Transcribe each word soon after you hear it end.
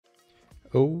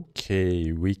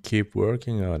Okay, we keep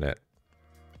working on it.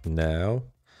 Now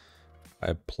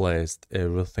I placed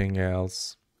everything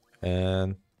else,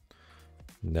 and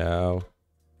now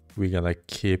we're gonna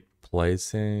keep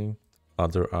placing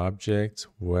other objects.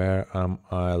 Where am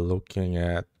I looking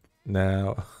at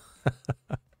now?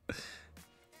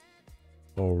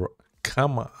 Or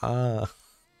come on.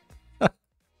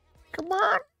 Come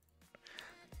on.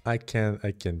 I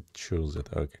can choose it.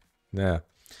 Okay. Now,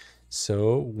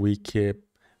 so we keep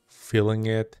filling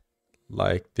it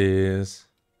like this,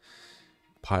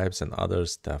 pipes and other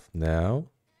stuff now.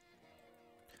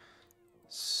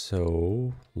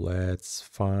 So let's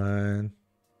find,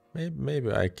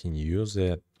 maybe I can use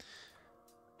it.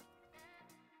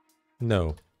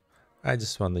 No, I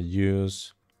just want to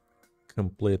use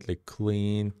completely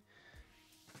clean,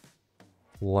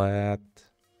 flat.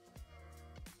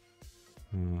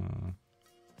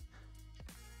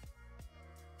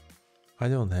 I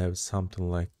don't have something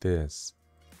like this.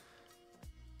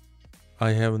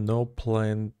 I have no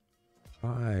plain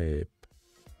pipe.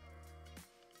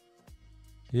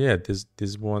 Yeah, this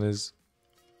one is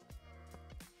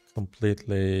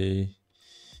completely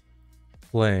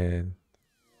plain.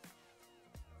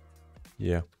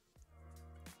 Yeah.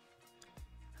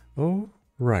 Oh,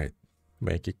 right.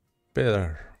 Make it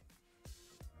better.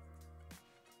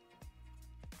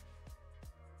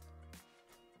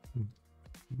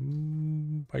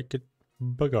 Make it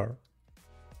bigger.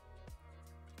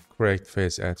 Correct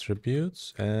face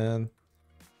attributes, and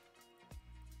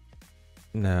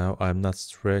now I'm not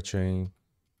stretching.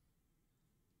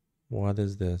 What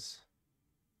is this?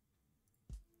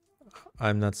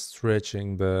 I'm not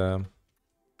stretching the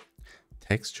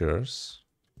textures.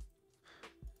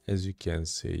 As you can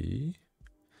see,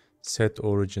 set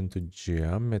origin to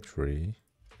geometry,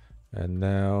 and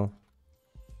now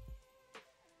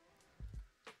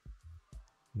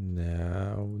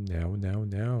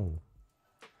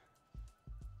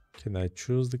can I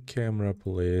choose the camera,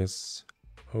 please?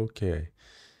 Okay,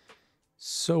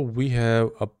 so we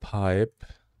have a pipe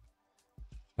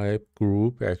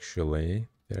group. Actually,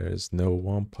 there is no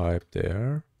one pipe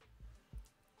there.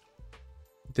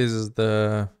 This is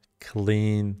the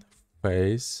clean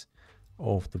face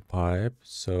of the pipe,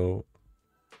 so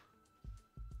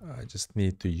I just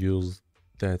need to use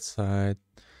that side.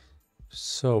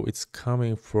 So it's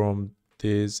coming from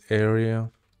this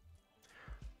area,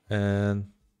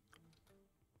 and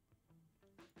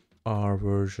our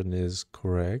version is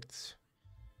correct.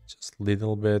 Just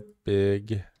little bit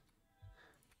big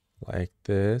like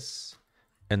this.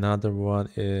 Another one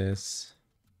is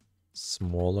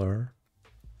smaller.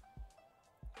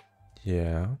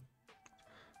 Yeah.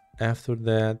 After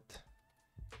that,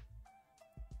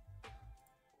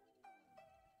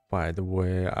 by the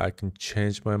way, I can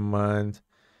change my mind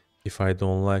if I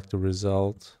don't like the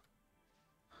result,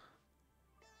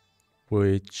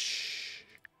 which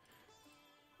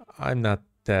I'm not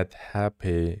that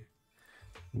happy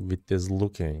with this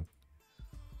looking.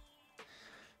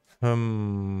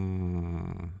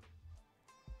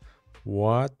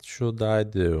 What should I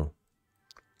do?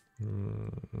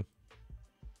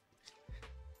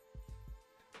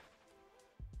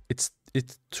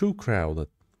 It's too crowded,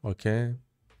 okay?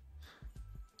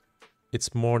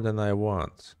 It's more than I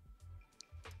want.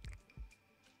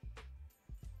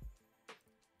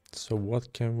 So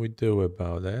what can we do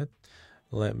about that?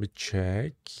 Let me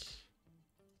check.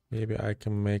 Maybe I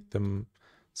can make them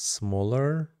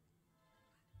smaller.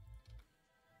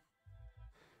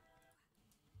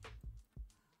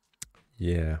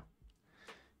 Yeah.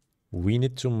 We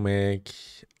need to make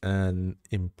an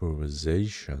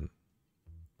improvisation,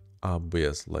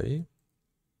 obviously.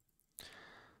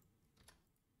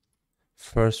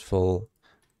 First of all,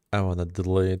 I want to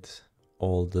delete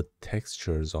all the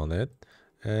textures on it,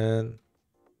 and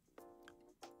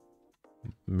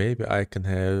maybe I can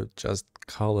have just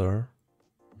color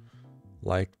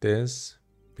like this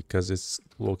because it's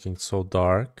looking so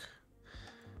dark.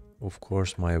 Of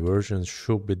course, my version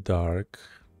should be dark,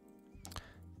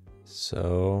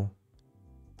 so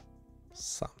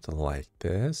something like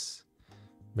this.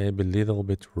 Maybe a little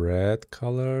bit red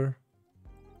color.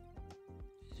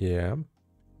 Yeah.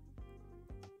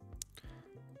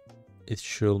 It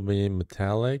should be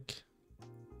metallic.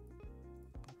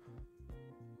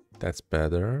 That's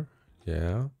better.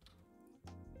 Yeah.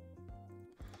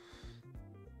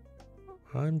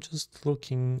 I'm just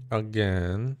looking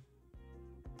again.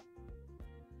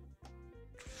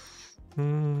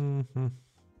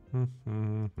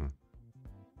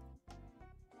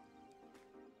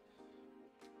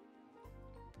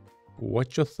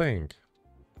 What you think?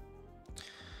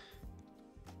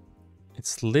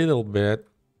 It's little bit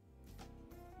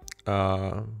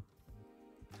uh,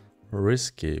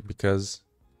 risky because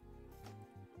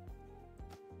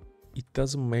it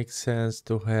doesn't make sense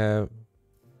to have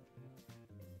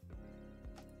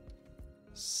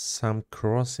some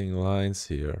crossing lines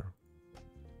here.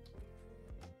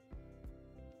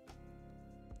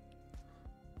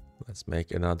 Let's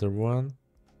make another one.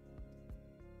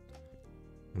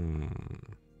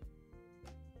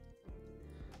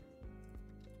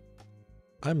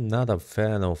 I'm not a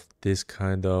fan of this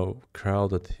kind of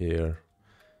crowded here.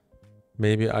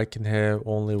 Maybe I can have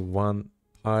only one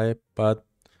pipe, but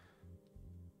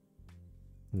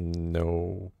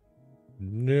no.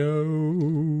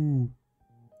 No.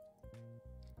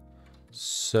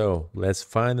 So let's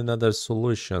find another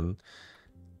solution.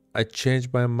 I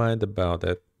changed my mind about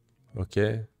it.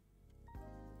 Okay.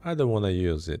 I don't want to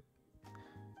use it.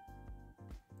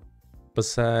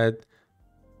 Besides,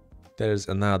 there's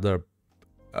another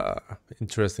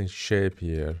interesting shape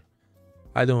here.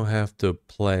 I don't have to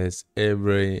place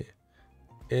every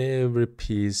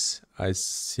piece I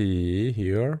see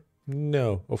here.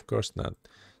 No, of course not.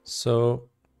 So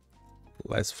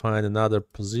let's find another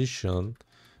position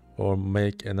or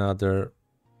make another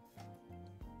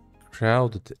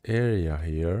crowded area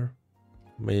here.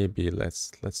 Maybe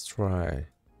let's try.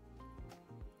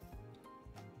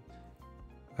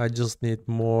 I just need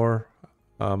more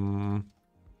calm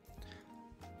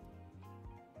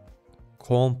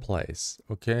place,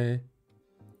 okay?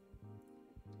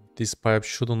 This pipe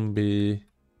shouldn't be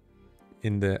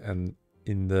in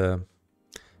the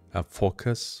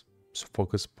focus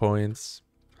points.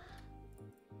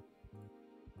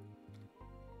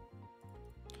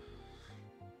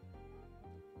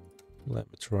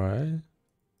 Let me try.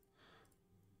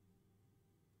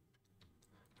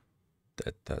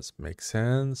 That does make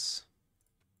sense.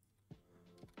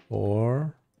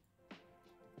 Or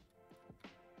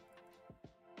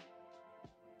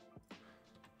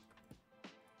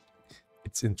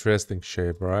it's interesting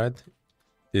shape, right?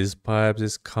 This pipe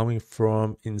is coming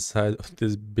from inside of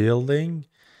this building.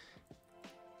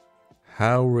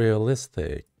 How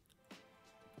realistic?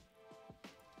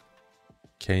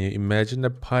 Can you imagine a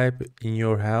pipe in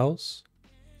your house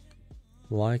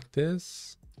like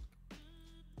this?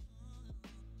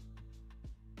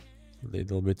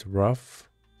 Little bit rough.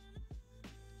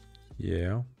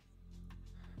 Yeah.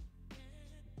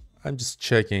 I'm just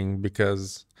checking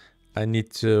because I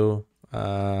need to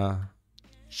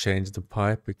change the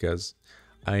pipe because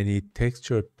I need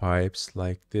textured pipes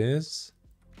like this.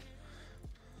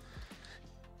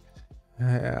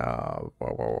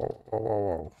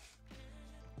 Whoa.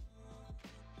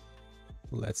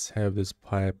 Let's have this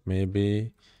pipe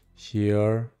maybe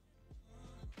here.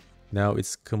 Now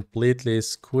it's completely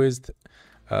squeezed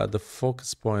the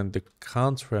focus point, the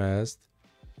contrast,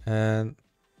 and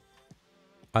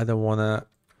I don't want to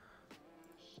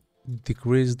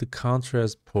decrease the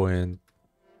contrast point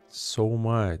so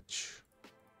much.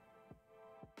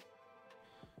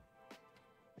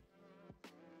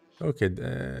 Okay,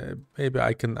 maybe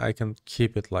I can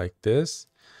keep it like this.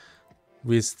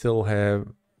 We still have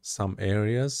some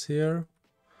areas here,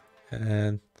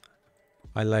 and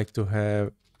I like to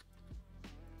have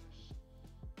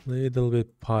little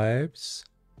bit pipes.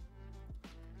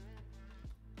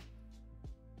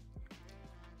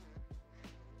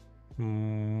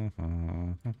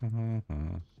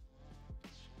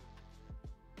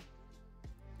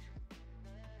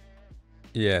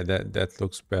 Yeah, that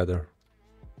looks better.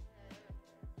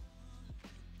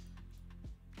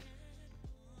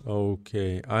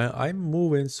 Okay, I'm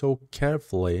moving so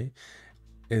carefully,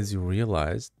 as you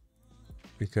realized,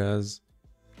 because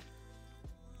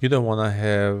you don't want to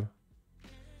have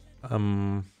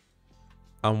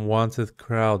unwanted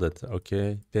crowded.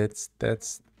 Okay,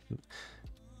 that's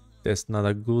not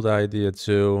a good idea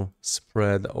to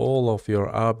spread all of your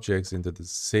objects into the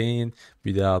scene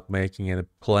without making any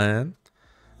plan.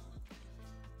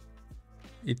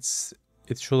 It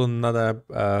should not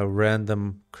a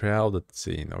random crowded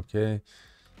scene, okay?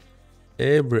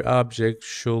 Every object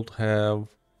should have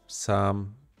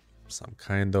some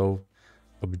kind of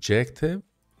objective,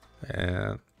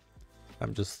 and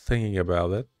I'm just thinking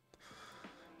about it.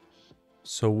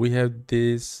 So we have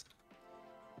these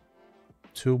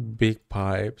two big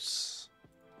pipes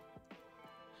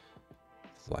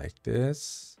like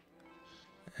this,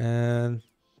 and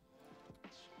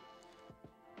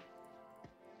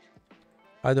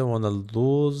I don't want to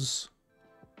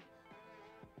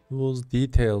lose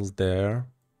details there.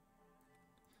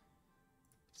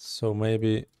 So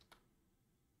maybe,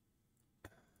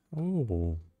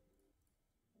 oh,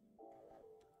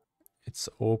 it's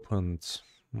opened.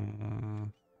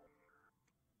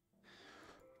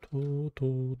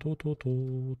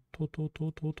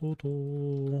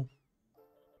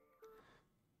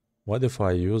 What if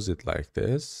I use it like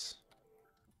this?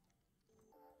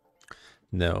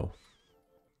 No.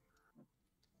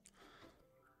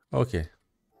 Okay.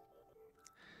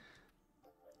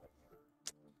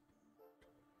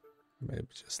 Maybe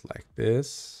just like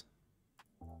this.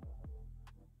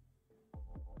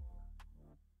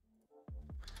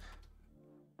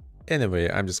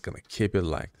 Anyway, I'm just gonna keep it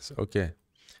like this. Okay.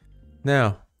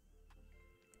 Now,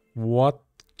 what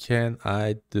can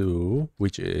I do?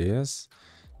 Which is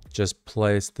just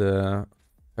place the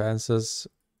fences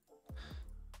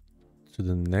to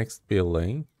the next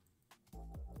building.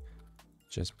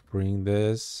 Just bring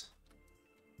this.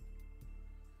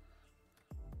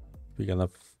 We're gonna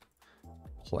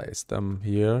place them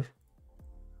here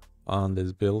on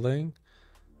this building.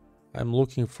 I'm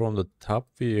looking from the top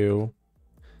view.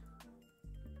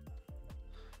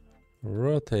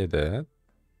 Rotate it.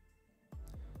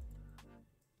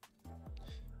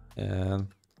 And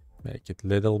make it a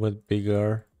little bit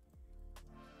bigger.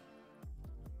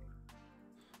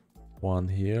 One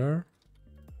here.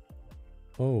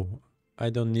 Oh,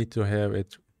 I don't need to have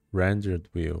it rendered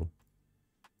view.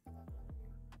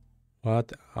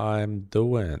 What I'm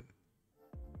doing?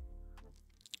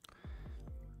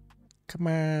 Come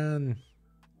on.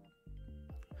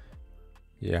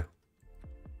 Yeah.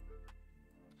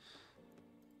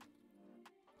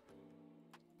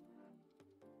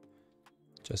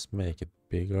 Just make it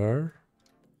bigger.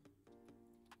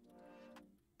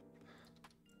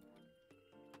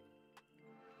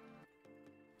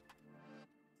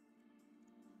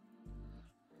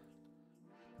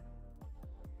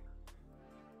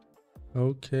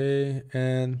 Okay,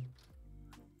 and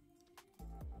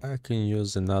I can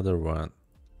use another one.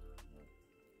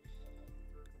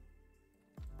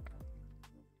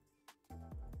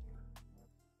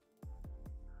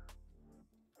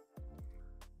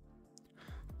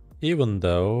 Even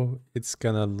though it's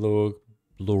gonna look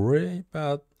blurry,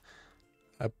 but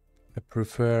I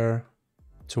prefer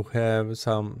to have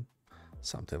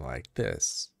something like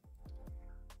this.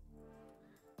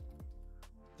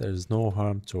 There's no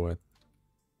harm to it.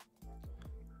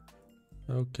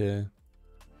 Okay.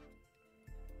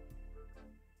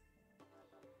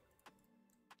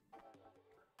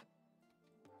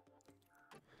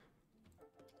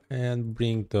 And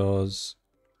bring those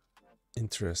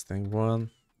interesting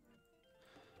one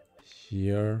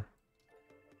here.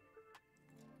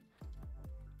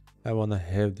 I wanna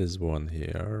have this one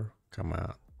here. Come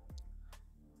on.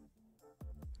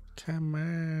 Come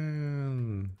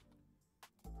on.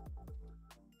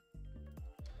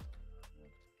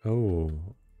 Oh.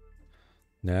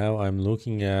 Now I'm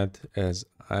looking at as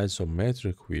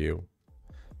isometric view.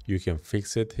 You can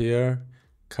fix it here.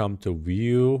 Come to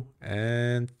view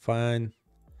and find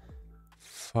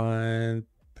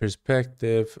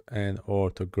perspective and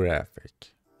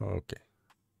orthographic. Okay.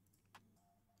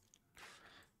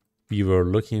 We were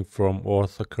looking from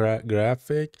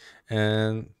orthographic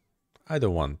and I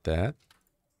don't want that.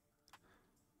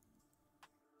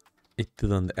 It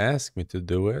didn't ask me to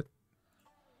do it.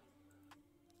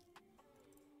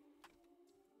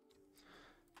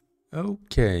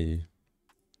 Okay.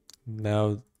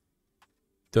 Now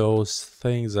those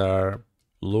things are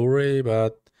blurry,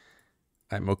 but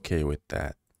I'm okay with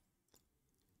that.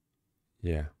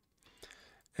 Yeah.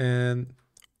 And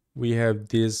we have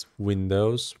these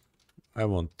windows. I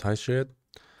won't touch it.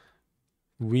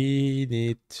 We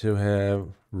need to have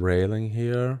railing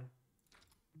here.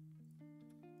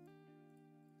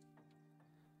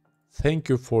 Thank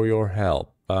you for your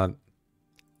help, but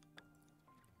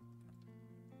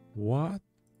what?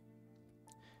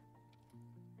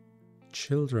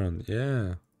 Children,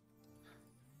 yeah.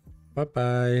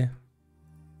 Bye-bye.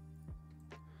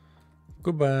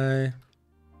 Goodbye.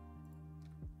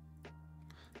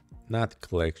 Not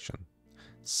collection.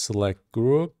 Select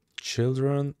group,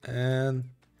 children, and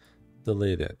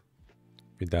delete it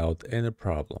without any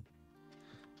problem.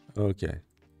 Okay.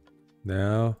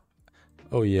 Now,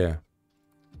 oh yeah.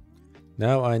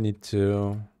 Now I need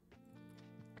to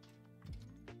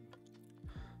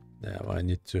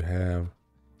have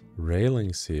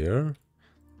railings here.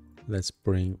 Let's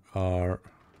bring our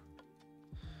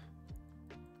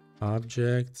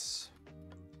objects.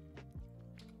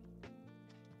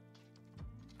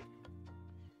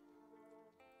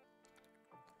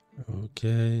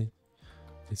 Okay,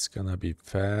 it's gonna be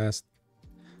fast.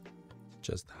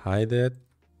 Just hide it.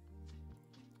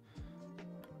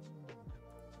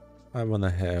 I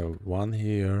wanna have one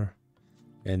here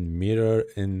and mirror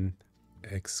in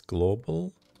X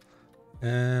global,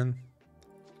 and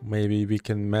maybe we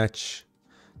can match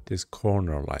this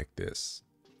corner like this.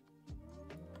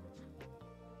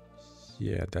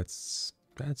 Yeah, that's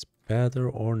better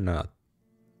or not?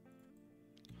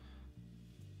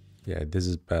 Yeah, this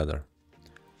is better.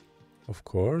 Of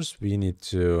course, we need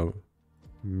to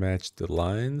match the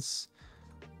lines.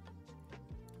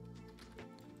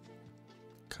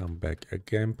 Come back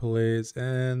again, please,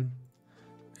 and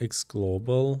X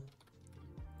global.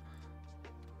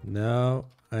 Now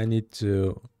I need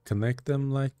to connect them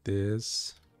like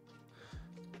this.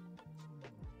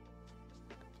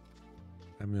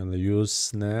 I'm gonna use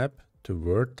snap to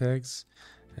vertex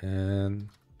and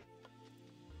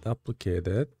duplicate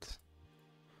it.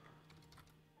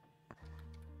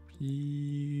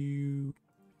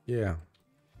 Yeah.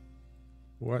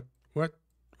 What?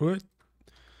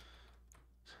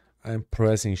 I'm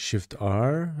pressing Shift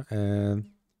R and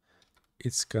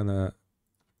it's gonna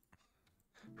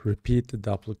repeat the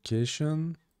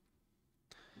duplication.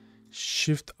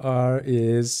 Shift R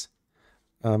is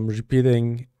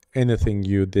repeating anything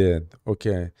you did.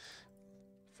 Okay.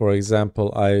 For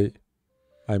example,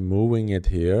 I'm moving it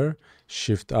here.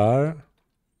 Shift R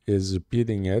is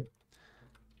repeating it.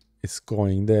 It's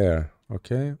going there.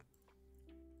 Okay.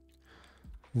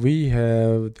 We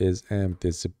have this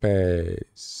empty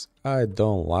space. I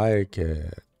don't like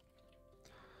it.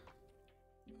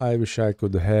 I wish I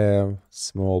could have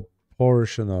small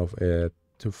portion of it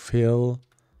to fill,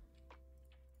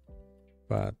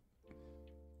 but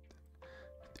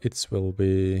it will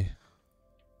be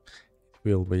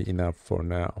enough for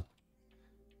now.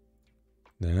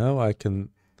 Now I can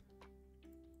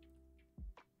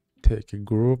take a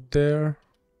group there,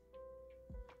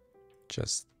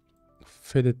 just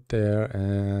fit it there,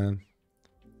 and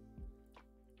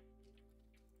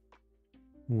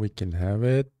we can have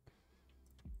it.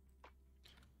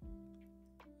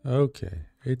 Okay,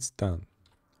 it's done.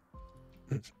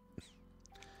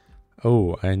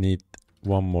 Oh, I need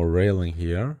one more railing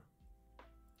here,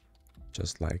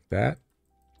 just like that.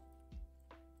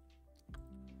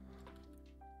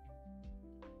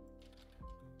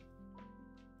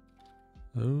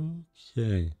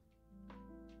 Okay.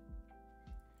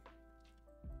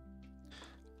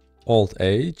 Alt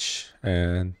H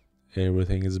and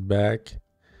everything is back.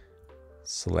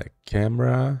 Select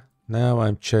camera. Now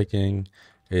I'm checking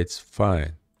it's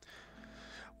fine.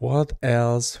 What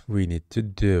else we need to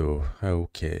do?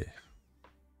 Okay.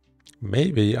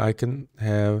 Maybe I can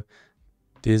have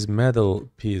these metal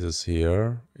pieces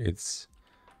here. It's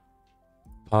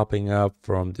popping up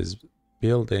from this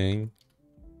building.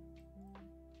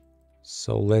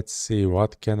 So let's see,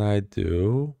 what can I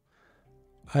do?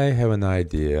 I have an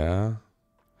idea.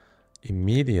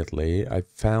 Immediately I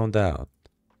found out.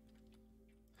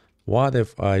 What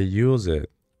if I use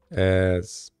it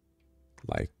as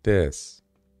like this?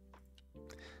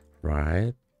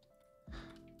 Right?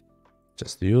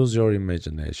 Just use your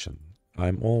imagination.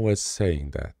 I'm always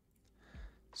saying that.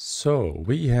 So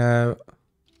we have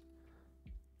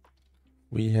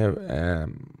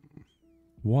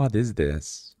what is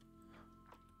this?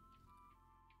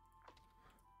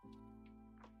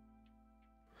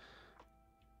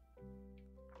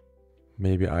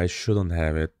 Maybe I shouldn't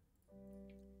have it.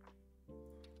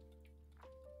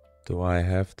 Do I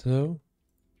have to?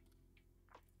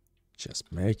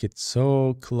 Just make it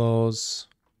so close.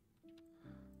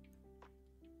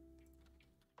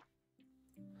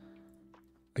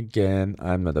 Again,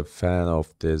 I'm not a fan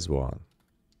of this one.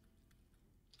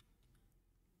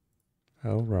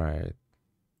 All right.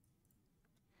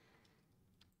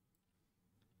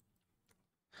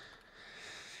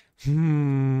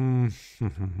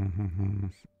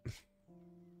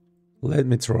 Let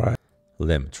me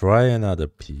try another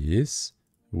piece,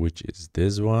 which is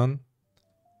this one.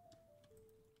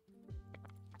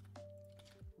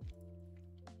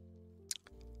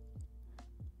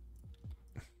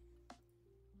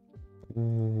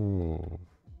 Ooh,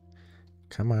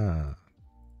 come on.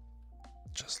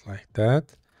 Just like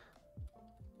that.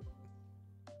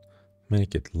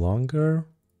 Make it longer.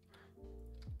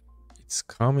 It's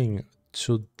coming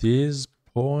to this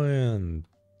point.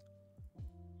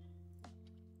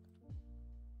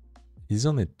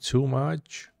 Isn't it too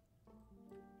much?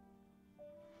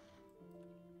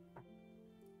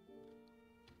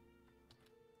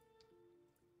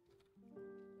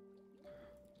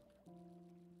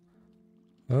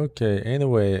 Okay,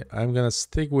 anyway, I'm gonna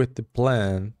stick with the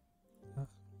plan.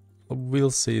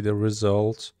 We'll see the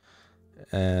result,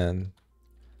 and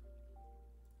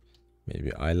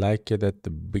maybe I like it at the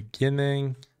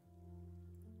beginning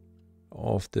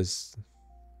of this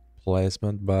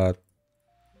placement, but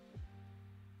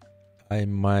I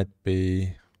might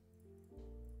be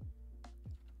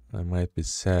I might be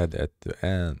sad at the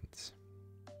end.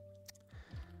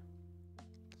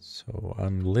 So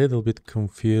I'm a little bit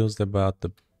confused about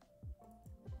the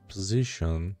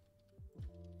position.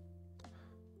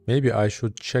 Maybe I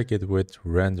should check it with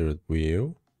rendered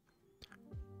view.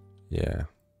 Yeah.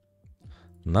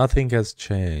 Nothing has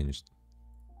changed.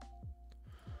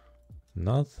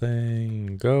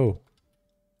 Nothing. Go.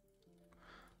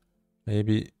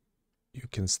 Maybe you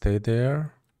can stay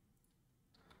there.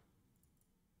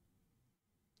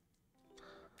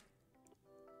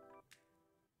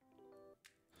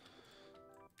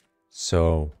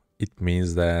 So it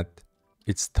means that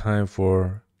it's time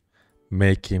for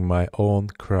making my own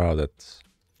crowded.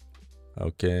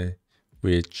 Okay,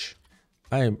 which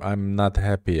I'm not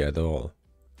happy at all.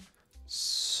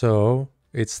 So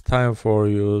it's time for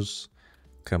use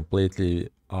completely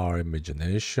our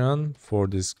imagination for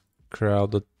this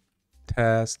crowded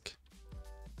task.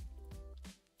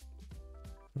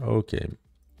 Okay,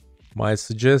 my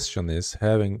suggestion is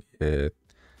having it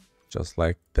just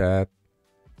like that.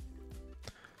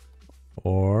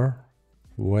 Or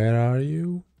where are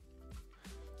you?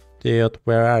 Dude,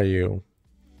 where are you?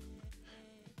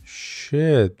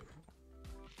 Shit.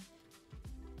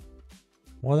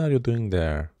 What are you doing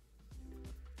there?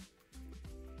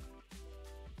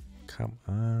 Come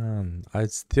on. I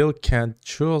still can't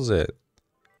choose it.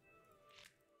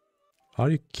 Are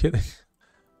you kidding?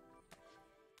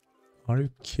 Are you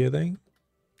kidding?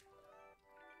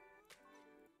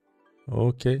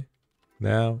 Okay.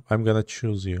 Now I'm gonna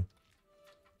choose you.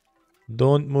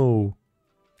 Don't move.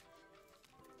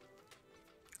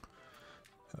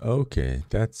 Okay,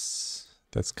 that's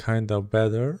kind of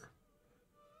better.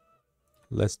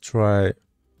 Let's try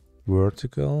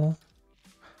vertical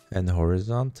and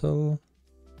horizontal.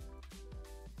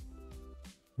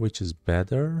 Which is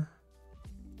better?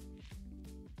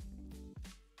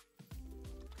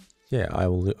 Yeah, I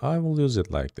will use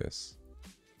it like this.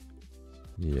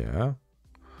 Yeah.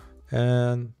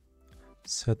 And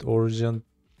set origin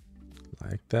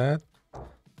like that.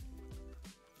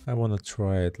 I want to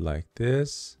try it like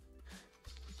this.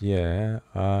 Yeah,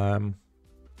 I'm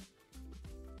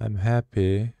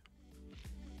happy.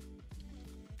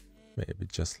 Maybe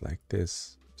just like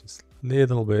this. Just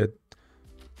little bit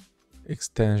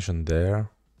extension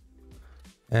there.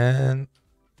 And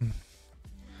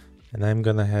I'm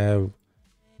gonna have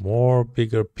more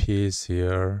bigger piece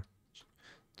here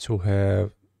to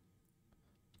have.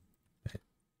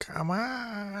 Come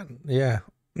on. Yeah.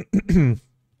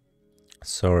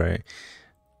 Sorry.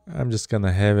 I'm just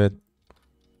gonna have it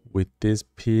with this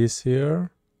piece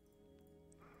here.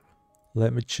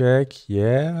 Let me check.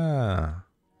 Yeah.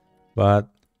 But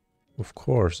of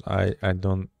course, I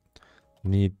don't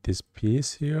need this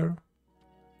piece here.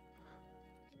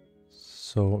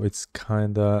 So it's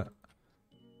kinda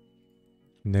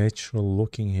natural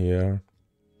looking here.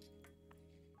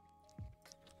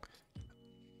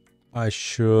 I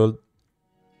should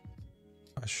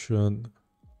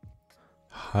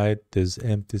hide this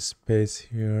empty space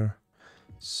here.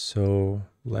 So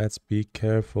let's be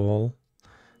careful.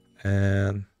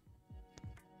 And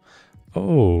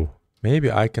oh,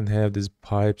 maybe I can have these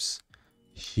pipes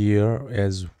here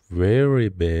as very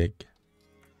big.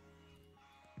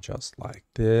 Just like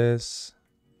this.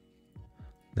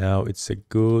 Now it's a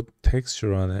good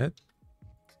texture on it.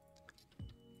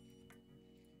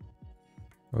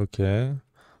 Okay,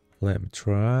 let me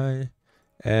try.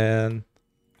 And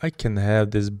I can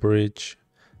have this bridge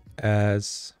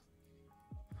as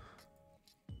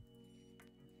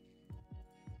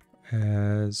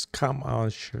come on,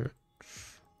 shit.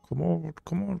 Come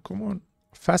on.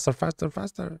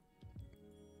 Faster.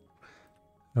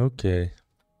 Okay,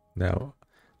 now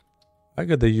I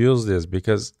gotta use this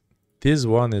because this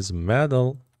one is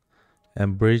metal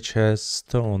and bridge has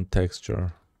stone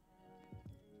texture.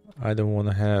 I don't want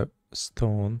to have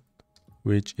stone,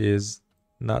 which is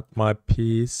not my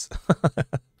piece.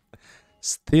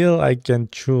 Still, I can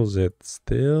choose it.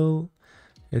 Still,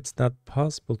 it's not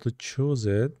possible to choose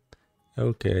it.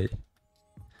 Okay.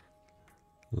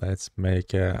 Let's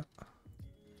make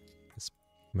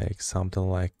something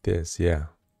like this. Yeah.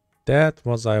 That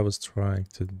was I was trying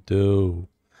to do.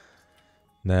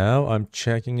 Now I'm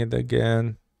checking it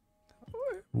again.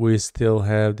 We still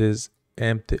have this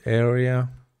empty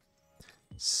area.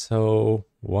 So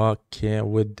what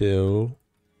can we do?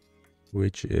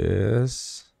 Which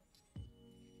is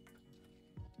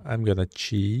I'm gonna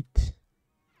cheat.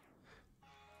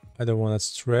 I don't want to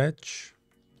stretch,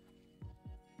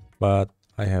 but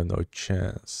I have no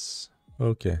chance.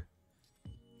 Okay,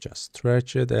 just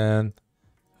stretch it and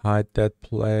hide that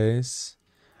place.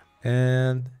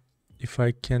 And if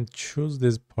I can choose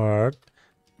this part,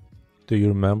 do you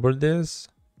remember this?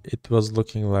 It was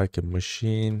looking like a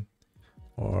machine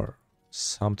or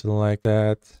something like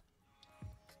that.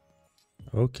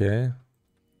 Okay,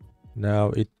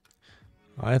 now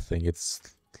I think it's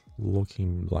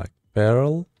looking like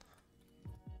barrel,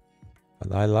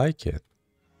 and I like it.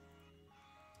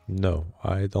 No,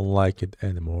 I don't like it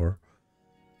anymore.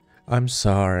 I'm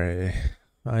sorry,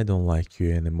 I don't like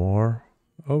you anymore.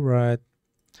 All right.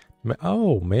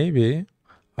 Oh, maybe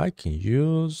I can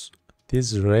use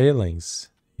these railings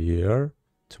here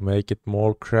to make it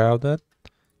more crowded.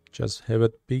 Just have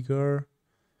it bigger,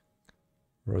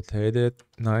 rotate it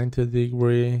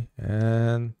 90-degree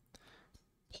and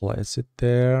place it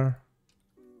there.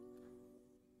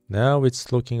 Now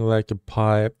it's looking like a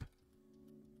pipe.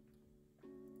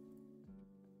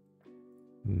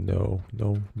 No,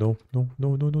 no, no, no,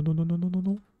 no, no, no, no, no, no, no, no,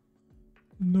 no.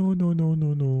 No, no, no,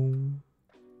 no, no.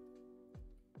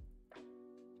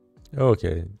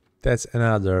 Okay, that's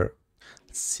another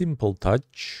simple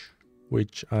touch,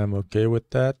 which I'm okay with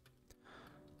that.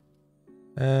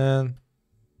 And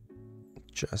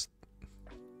just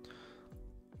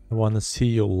I want to see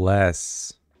you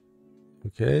less.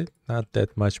 Okay, not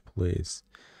that much, please.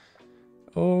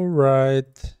 All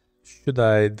right, should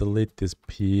I delete this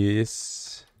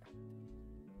piece?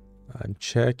 I'm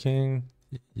checking.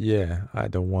 Yeah, I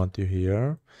don't want you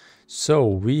here. So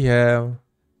we have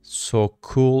so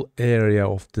cool area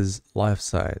of this left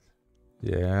side.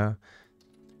 Yeah,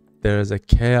 there's a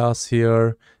chaos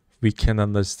here. We can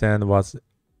understand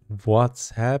what's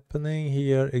happening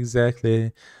here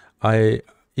exactly. I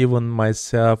even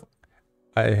myself,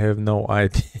 I have no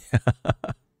idea.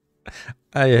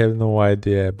 I have no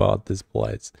idea about this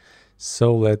place.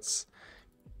 So let's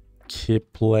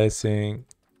keep placing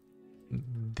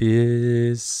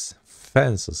these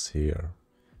fences here.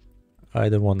 I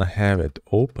don't want to have it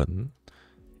open.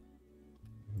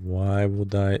 Why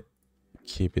would I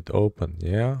keep it open?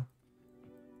 Yeah,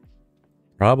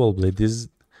 probably this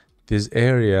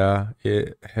area,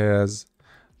 it has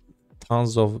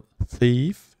tons of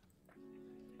thief.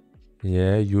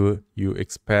 Yeah, you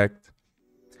expect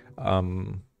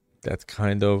that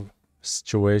kind of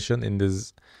situation in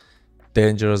these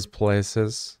dangerous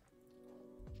places.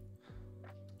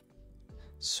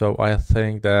 So I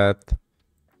think that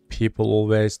people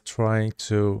always trying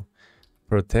to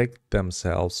protect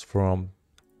themselves from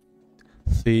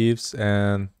thieves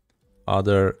and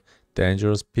other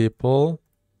dangerous people.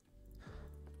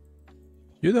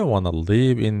 You don't want to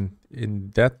live in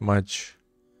that much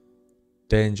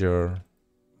danger.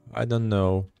 I don't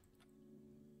know.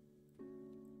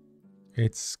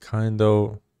 It's kind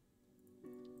of,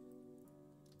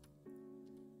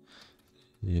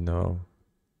 you know,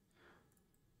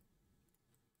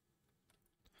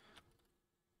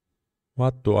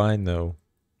 what do I know?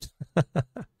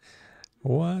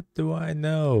 What do I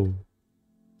know?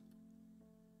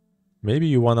 Maybe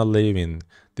you want to live in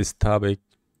dystopic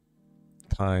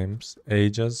times,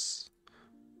 ages.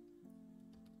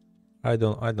 I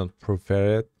don't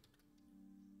prefer it.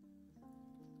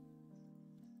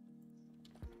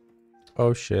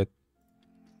 Oh shit.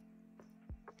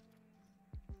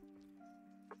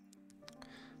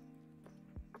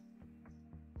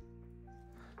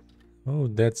 Oh,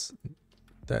 that's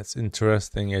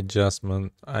interesting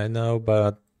adjustment. I know,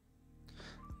 but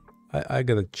I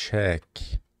gotta check.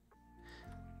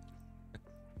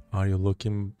 Are you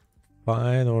looking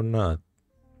fine or not?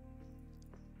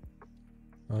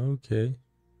 Okay.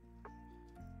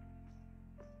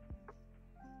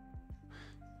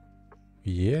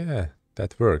 Yeah,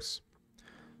 that works.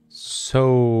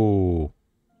 So,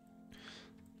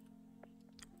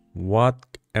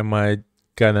 what am I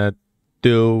gonna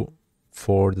do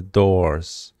for the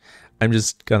doors? I'm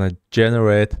just gonna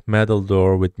generate metal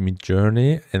door with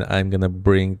Midjourney, and I'm gonna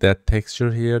bring that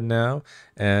texture here now,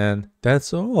 and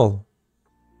that's all.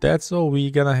 That's all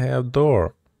we gonna have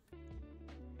door.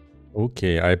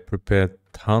 Okay, I prepared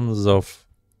tons of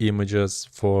images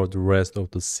for the rest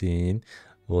of the scene.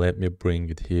 Let me bring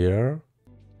it here.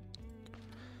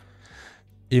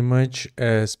 Image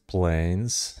as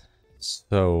planes.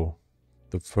 So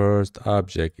the first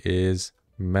object is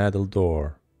metal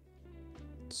door.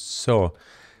 So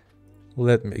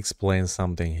let me explain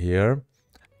something here.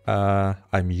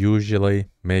 I'm usually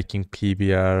making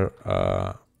PBR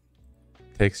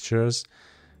textures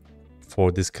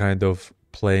for this kind of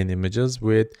plain images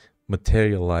with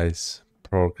Materialize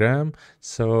program.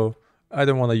 So I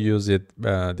don't want to use it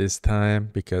this time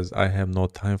because I have no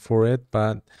time for it,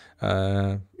 but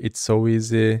it's so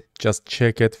easy. Just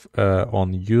check it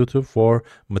on YouTube for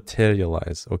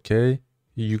Materialize, okay?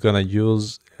 you're gonna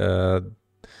use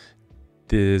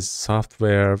this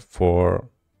software for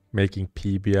making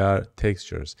PBR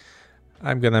textures.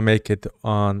 I'm gonna make it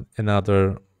on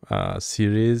another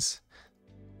series,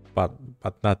 but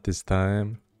not this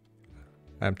time.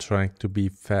 I'm trying to be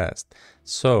fast,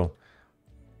 so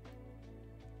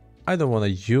I don't want to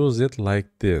use it like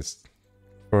this.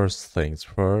 First things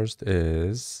first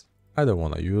is I don't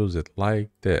want to use it like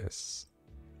this.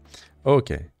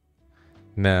 Okay,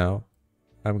 now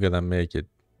I'm gonna make it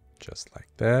just like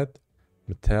that,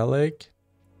 metallic.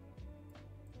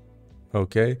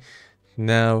 Okay,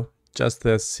 now just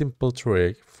a simple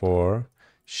trick for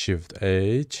Shift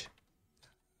H.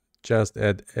 Just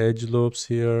add edge loops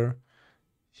here.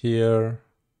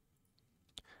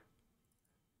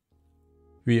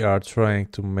 We are trying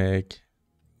to make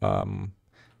some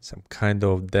kind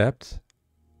of depth.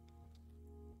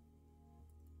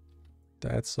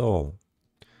 That's all.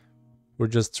 We're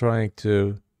just trying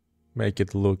to make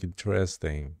it look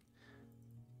interesting.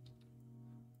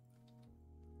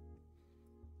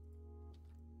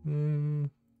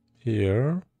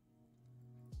 Here,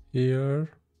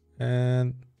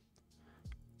 and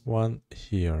one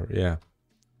here. Yeah.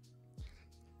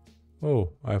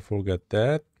 Oh, I forgot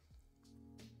that.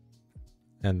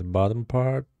 And the bottom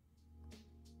part.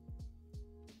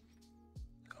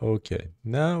 Okay,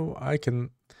 now I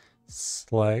can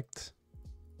select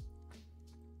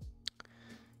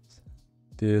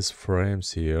these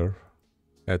frames here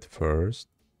at first.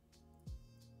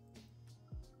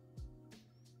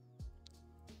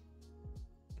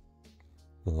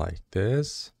 Like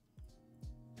this.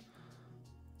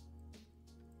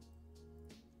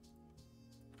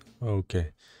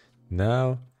 Okay,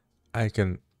 now I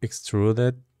can extrude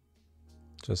it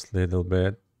just a little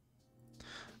bit,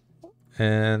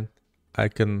 and I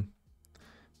can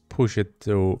push it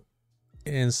to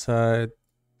inside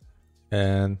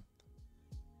and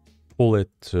pull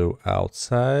it to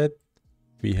outside.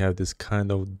 We have this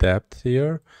kind of depth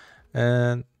here,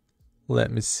 and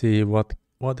let me see what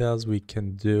else we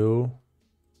can do.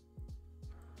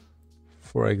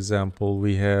 For example,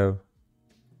 we have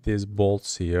these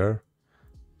bolts here,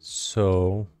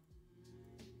 so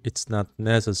it's not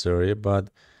necessary, but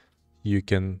you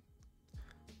can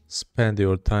spend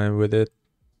your time with it.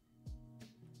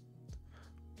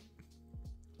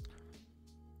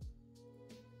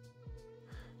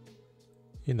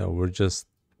 You know, we're just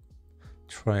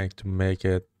trying to make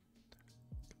it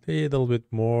a little bit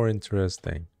more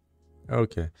interesting.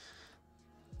 Okay,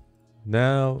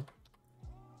 now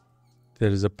there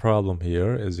is a problem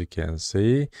here. As you can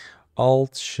see,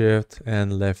 Alt, Shift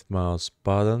and left mouse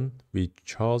button, we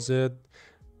chose it.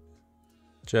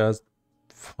 Just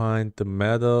find the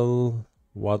metal.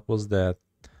 What was that?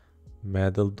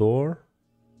 Metal door?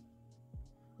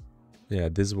 Yeah,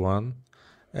 this one.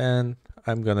 And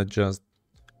I'm gonna just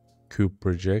cube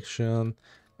projection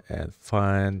and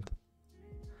find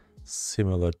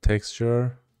similar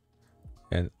texture,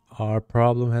 and our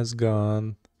problem has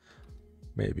gone.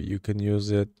 Maybe you can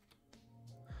use it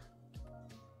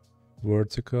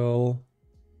vertical.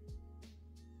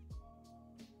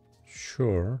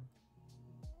 Sure,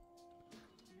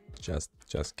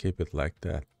 just keep it like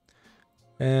that.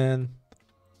 And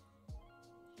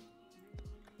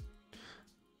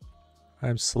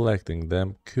I'm selecting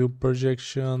them, cube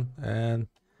projection, and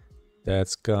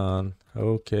that's gone.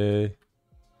 Okay,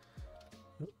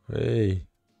 hey,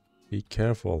 be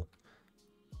careful.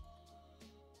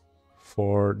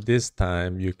 For this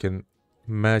time you can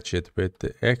match it with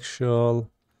the actual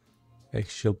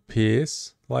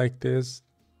piece like this.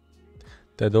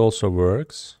 That also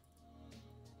works.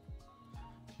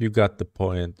 You got the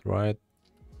point, right?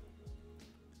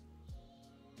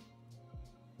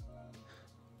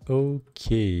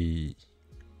 Okay,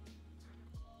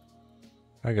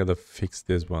 I gotta fix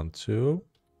this one too.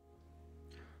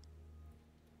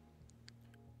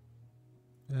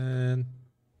 And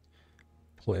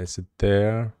place it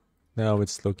there. Now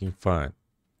it's looking fine.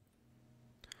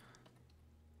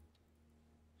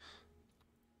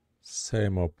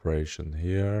 Same operation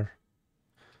here.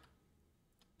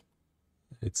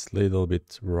 It's a little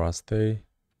bit rusty.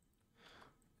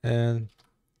 And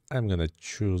I'm gonna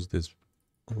choose this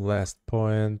last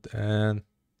point, and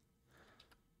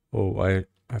oh, I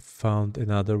found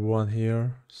another one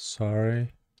here.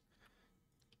 Sorry.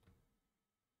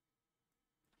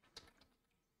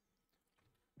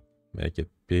 Make it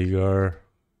bigger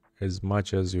as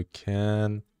much as you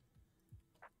can.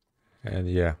 And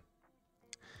yeah,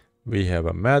 we have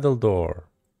a metal door.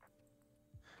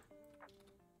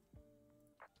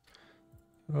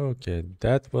 Okay,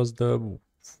 that was the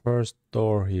first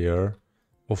door here.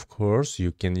 of course,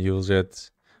 you can use it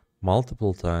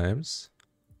multiple times.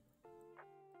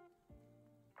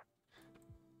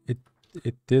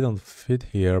 It didn't fit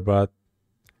here, but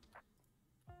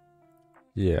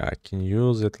yeah, I can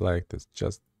use it like this.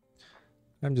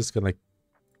 I'm just gonna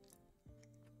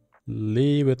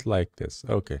leave it like this.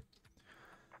 Okay.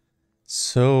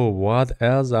 So what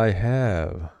else I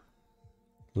have?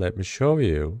 Let me show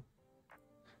you.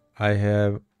 I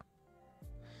have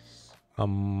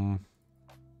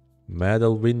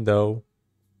metal window.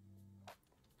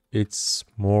 It's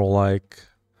more like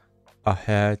a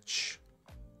hatch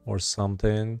or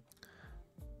something.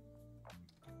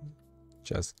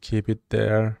 Just keep it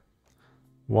there.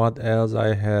 What else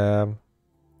I have?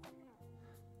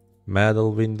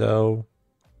 Metal window.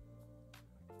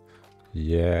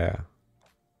 Yeah,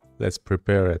 let's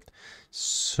prepare it.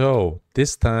 So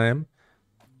this time,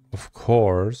 of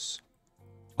course,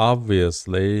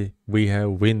 obviously we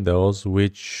have windows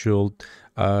which should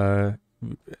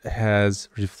has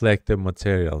reflective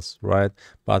materials, right?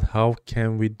 But how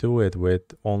can we do it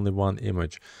with only one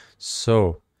image?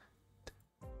 So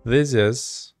this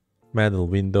is metal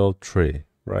window 3,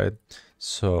 right?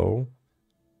 So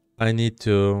I need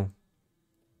to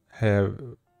have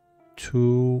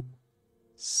two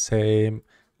same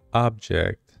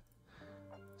object,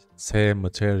 same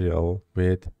material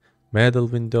with metal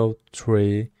window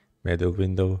 3, metal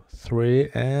window 3,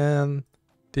 and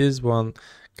this one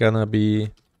gonna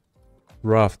be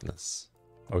roughness.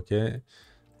 Okay,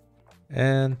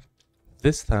 and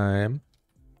this time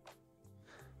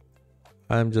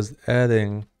I'm just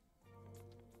adding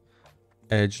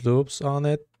edge loops on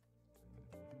it.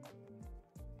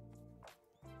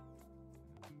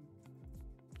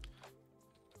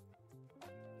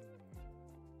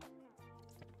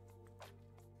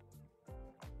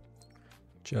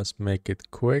 Just make it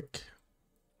quick.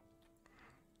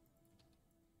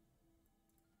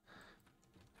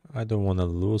 I don't want to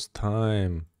lose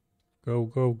time. Go,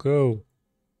 go, go.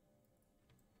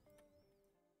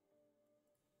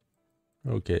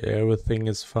 Okay, everything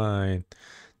is fine.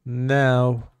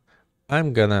 Now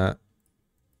I'm gonna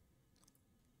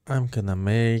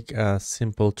make a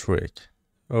simple trick.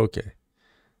 Okay,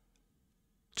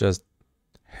 just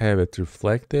have it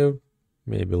reflective,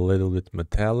 maybe a little bit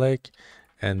metallic,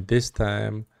 and this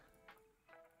time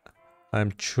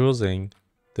I'm choosing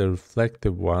the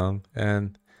reflective one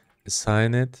and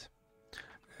assign it,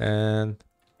 and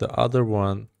the other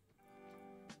ones,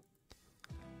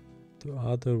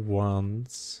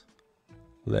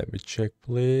 let me check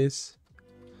please.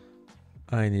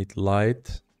 I need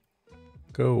light.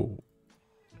 Go,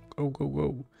 go, go,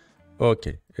 go.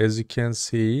 Okay, as you can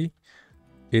see,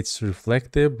 it's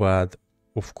reflective, but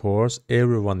of course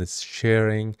everyone is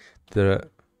sharing the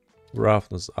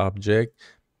roughness object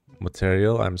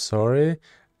material. I'm sorry.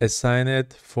 Assign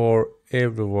it for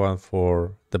everyone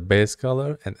for the base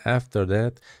color, and after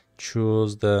that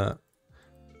choose the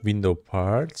window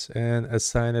parts and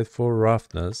assign it for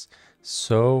roughness.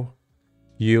 So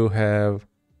you have,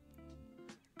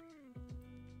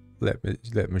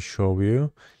 let me show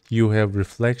you. You have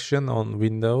reflection on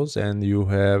windows, and you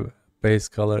have base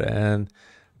color and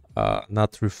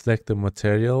not reflective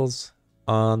materials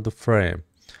on the frame.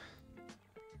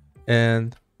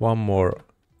 And one more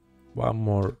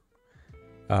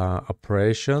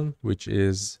operation, which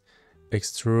is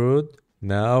extrude.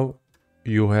 Now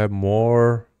you have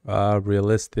more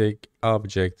realistic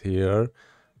object here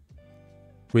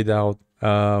without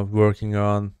working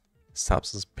on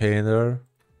Substance Painter.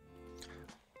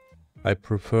 I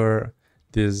prefer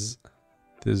this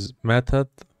method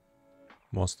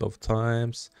most of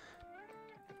times.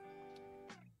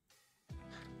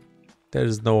 There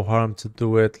is no harm to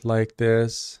do it like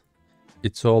this.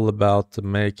 It's all about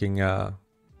making a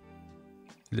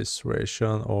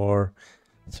illustration or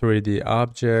 3D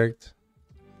object.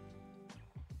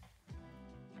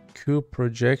 Cube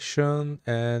projection,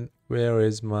 and where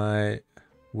is my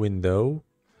window?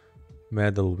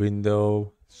 Metal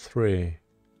window 3.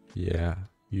 Yeah,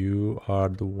 you are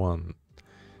the one.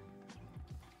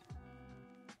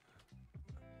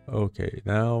 Okay,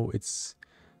 now it's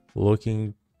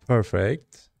looking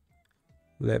perfect.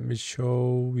 Let me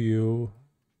show you.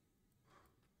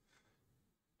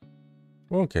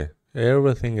 Okay,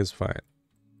 everything is fine.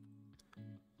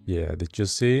 Yeah, did you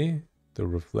see the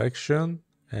reflection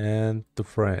and the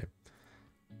frame?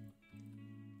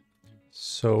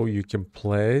 So you can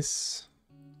place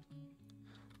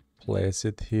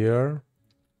it here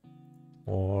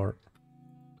or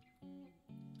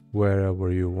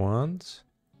wherever you want.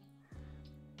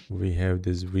 We have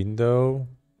this window.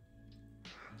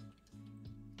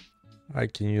 I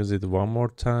can use it one more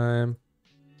time.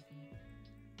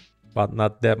 but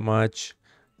not that much.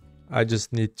 I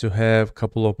just need to have a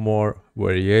couple of more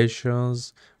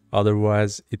variations,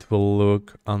 otherwise it will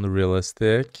look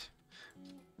unrealistic.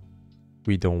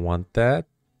 We don't want that.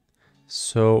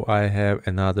 So I have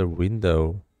another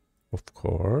window, of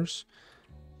course,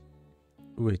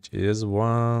 which is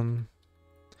one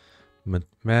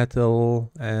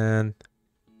metal and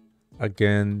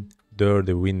again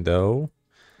dirty window.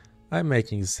 I'm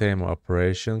making the same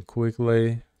operation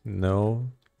quickly. No.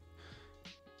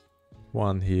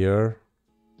 One here.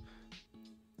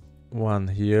 One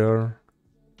here.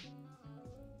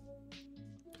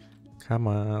 Come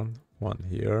on. One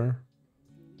here.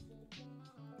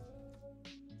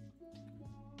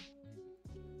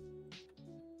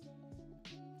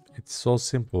 It's so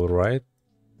simple, right?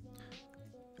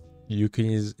 You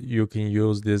can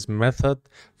use this method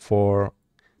for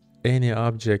any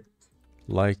object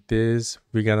like this.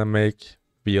 We're gonna make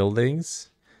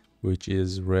buildings, which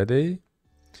is ready.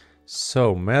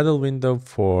 So metal window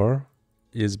 4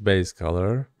 is base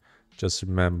color. Just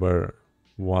remember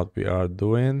what we are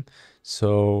doing.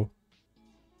 So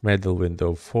metal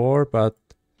window 4, but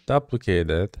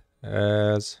duplicated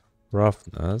as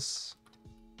roughness.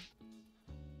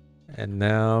 And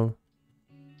now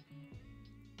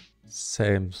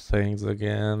same things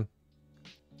again.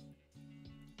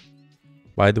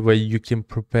 By the way, you can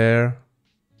prepare.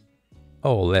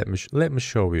 Oh, let me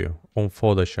show you on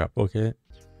Photoshop, okay?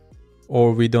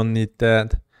 Or we don't need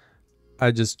that.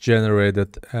 I just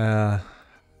generated I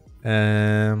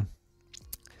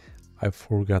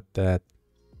forgot that.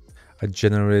 I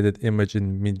generated image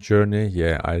in Midjourney.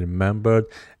 Yeah, I remembered,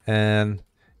 and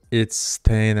it's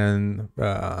stain and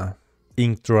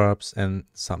ink drops and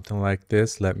something like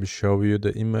this. Let me show you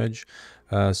the image.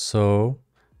 So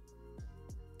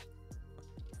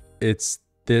it's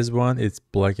this one. It's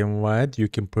black and white. You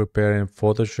can prepare in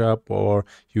Photoshop, or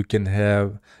you can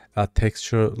have a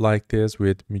texture like this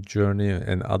with Midjourney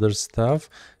and other stuff.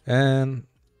 And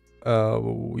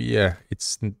yeah,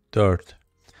 it's dirt.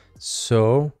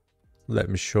 So let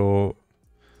me show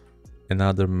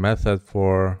another method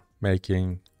for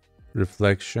making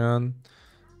reflection.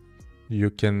 You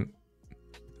can,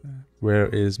 where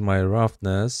is my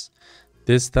roughness?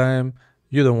 This time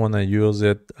you don't want to use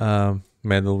it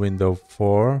metal window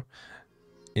 4.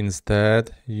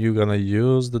 Instead you're gonna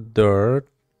use the dirt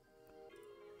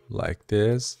like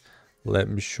this. Let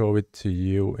me show it to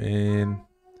you in,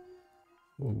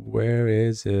 where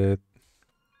is it?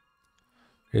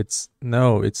 It's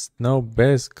no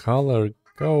base color.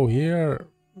 Go here,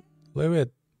 leave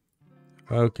it.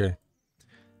 Okay,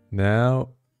 now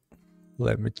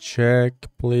let me check,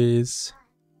 please.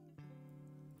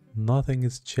 Nothing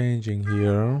is changing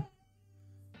here.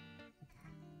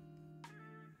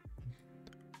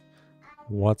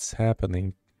 What's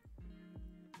happening?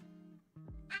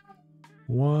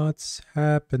 What's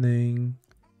happening?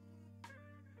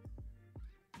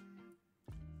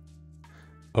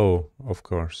 Oh, of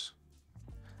course.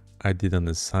 I didn't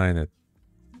assign it.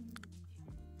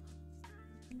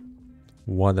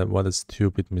 What a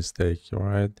stupid mistake,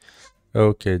 right?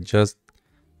 Okay, just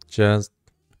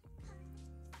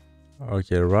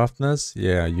okay, roughness.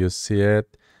 Yeah, you see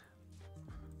it.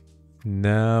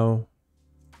 Now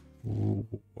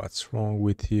what's wrong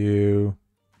with you?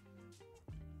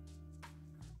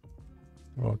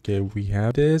 Okay, we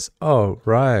have this. Oh,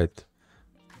 right.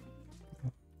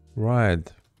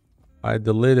 I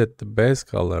deleted the base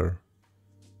color.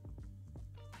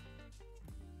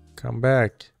 Come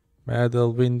back.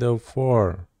 Metal window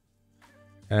 4.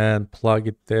 And plug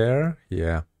it there.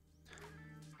 Yeah.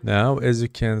 Now, as you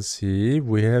can see,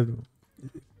 we have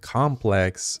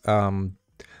complex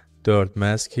dirt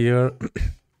mask here.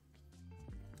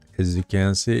 As you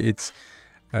can see, it's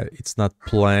not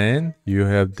plain. You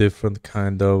have different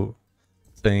kind of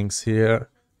things here.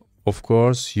 Of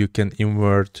course, you can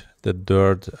invert the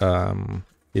dirt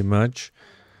image.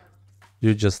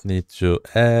 You just need to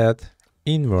add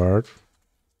invert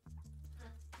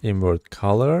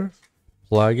color,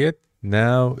 plug it.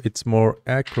 Now it's more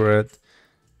accurate.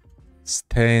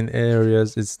 Stain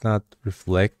areas, it's not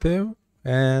reflective,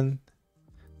 and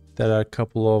there are a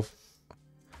couple of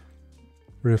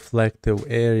reflective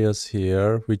areas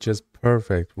here, which is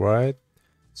perfect, right?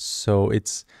 So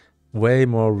it's way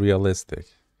more realistic.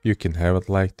 You can have it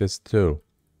like this too.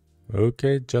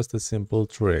 Okay, just a simple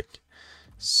trick.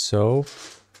 So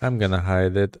I'm gonna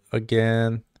hide it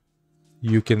again.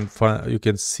 You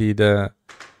can see the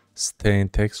stain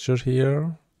texture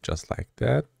here, just like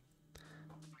that,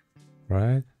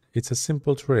 right? It's a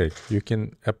simple trick. You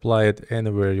can apply it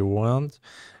anywhere you want.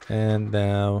 And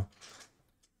now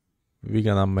we're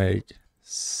gonna make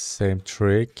same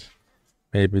trick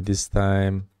maybe this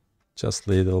time just a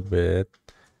little bit,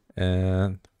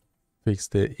 and fix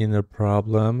the inner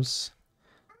problems.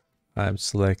 I'm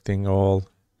selecting all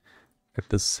at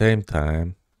the same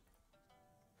time,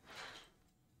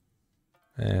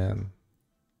 and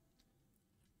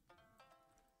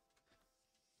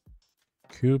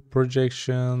cube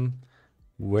projection.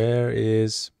 Where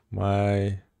is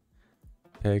my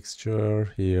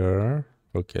texture? Here.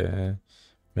 Okay,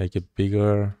 make it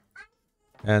bigger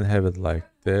and have it like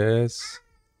this,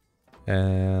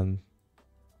 and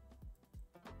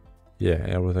yeah,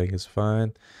 everything is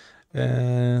fine.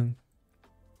 And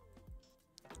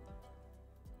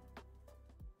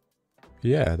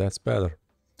yeah, that's better.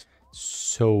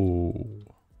 So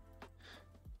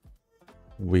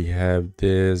we have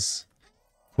this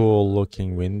cool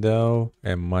looking window,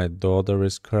 and my daughter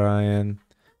is crying,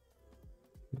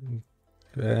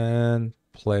 and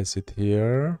place it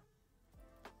here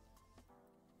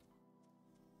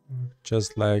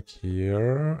just like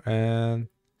here. And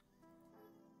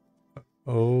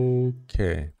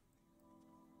okay,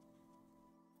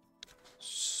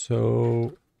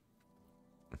 so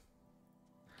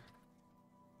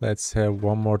let's have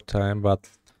one more time, but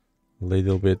a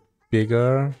little bit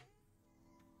bigger.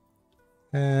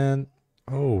 And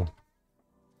oh,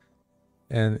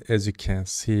 and as you can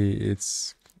see,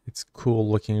 it's cool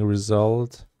looking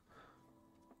result,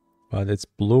 but it's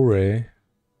Blu-ray.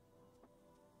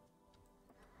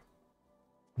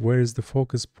 Where is the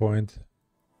focus point?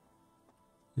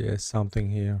 Yeah, something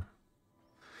here.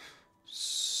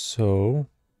 So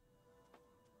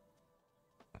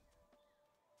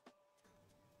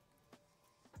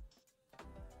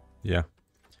yeah,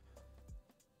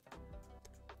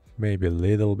 maybe a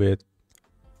little bit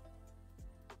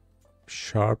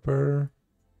sharper.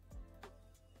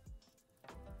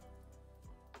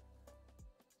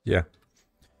 Yeah,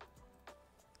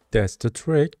 that's the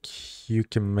trick. You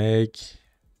can make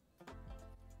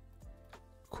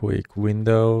quick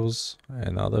windows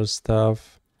and other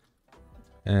stuff,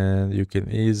 and you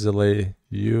can easily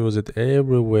use it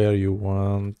everywhere you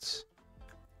want,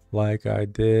 like I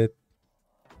did.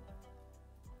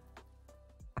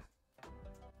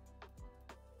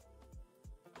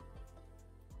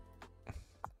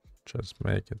 Just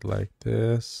make it like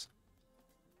this.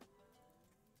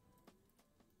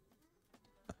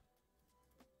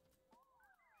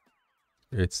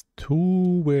 It's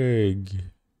too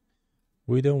big.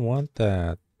 We don't want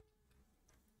that.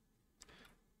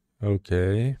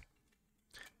 Okay.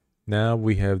 Now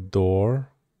we have door,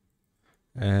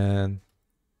 and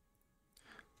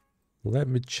let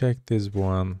me check this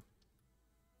one.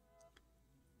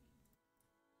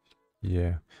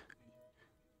 Yeah.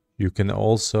 You can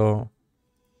also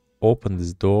open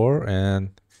this door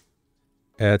and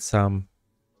add some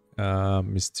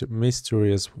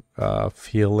mysterious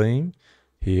feeling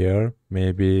here.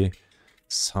 Maybe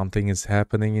something is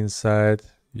happening inside,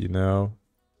 you know.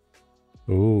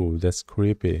 Oh, that's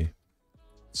creepy.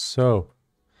 So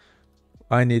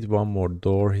I need one more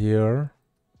door here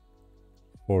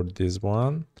for this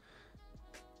one.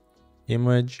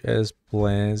 Image as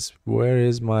plans. Where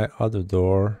is my other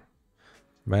door?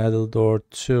 Metal door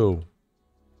 2.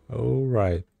 All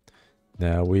right,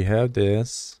 now we have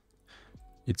this.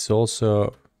 It's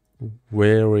also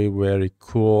very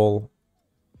cool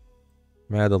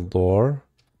metal door.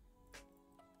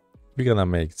 We're gonna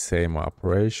make same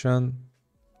operation.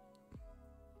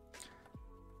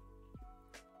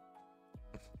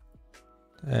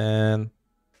 And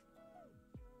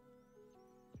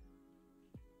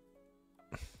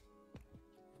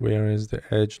where is the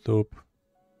edge loop?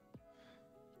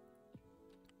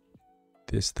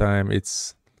 This time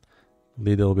it's a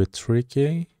little bit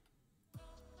tricky.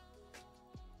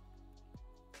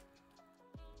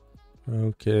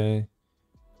 Okay,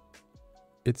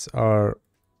 it's our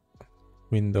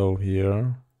window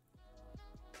here.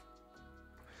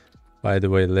 By the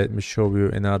way, let me show you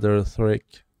another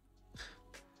trick.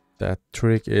 That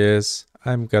trick is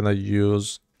I'm gonna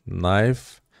use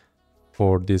knife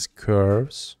for these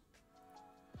curves.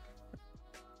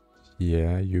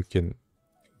 Yeah, you can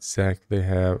exactly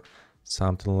have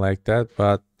something like that,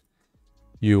 but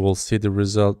you will see the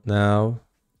result now.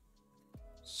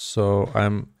 So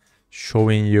I'm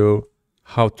showing you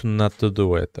how to not to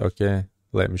do it. Okay,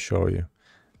 let me show you.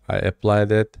 I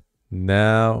applied it.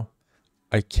 Now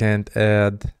I can't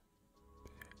add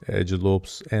edge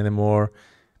loops anymore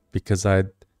because I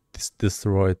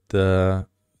destroyed the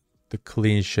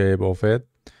clean shape of it.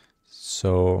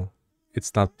 So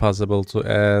it's not possible to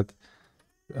add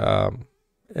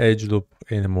edge loop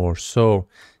anymore. So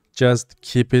just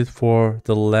keep it for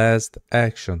the last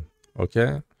action.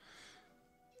 Okay.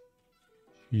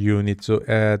 you need to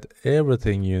add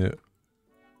everything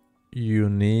you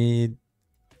need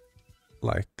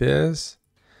like this.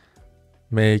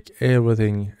 Make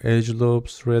everything edge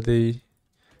loops ready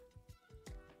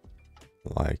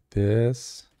like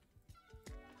this,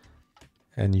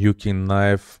 and you can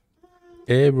knife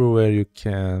everywhere you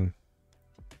can.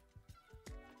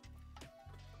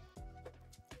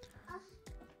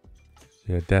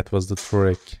 Yeah, that was the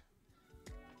trick.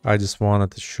 I just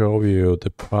wanted to show you the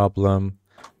problem.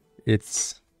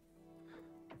 It's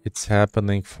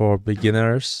happening for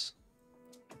beginners.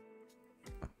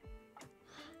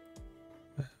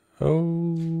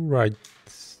 Oh, right.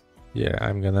 Yeah,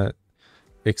 I'm gonna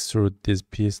extrude this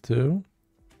piece too.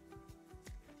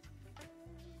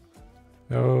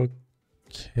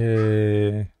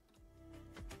 Okay.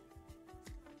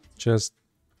 Just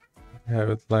have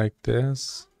it like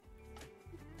this.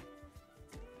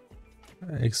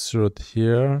 Extrude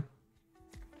here.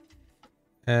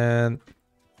 And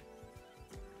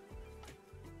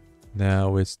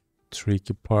now it's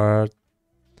tricky part.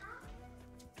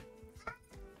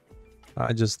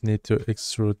 I just need to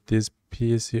extrude this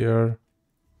piece here.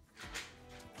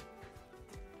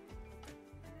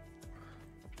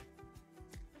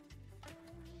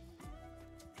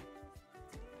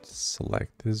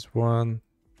 Select this one.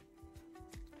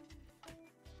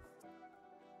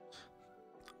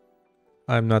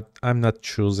 I'm not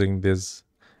choosing this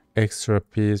extra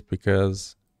piece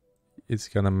because it's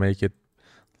gonna make it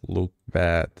look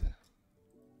bad.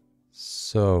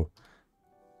 So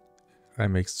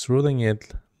I'm extruding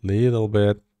it little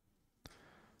bit.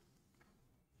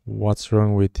 What's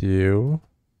wrong with you?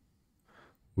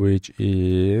 Which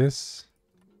is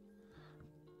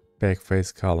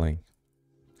backface culling.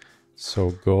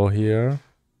 So go here.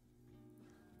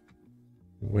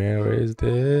 Where is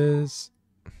this?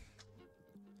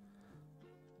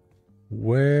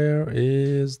 Where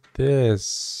is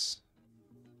this?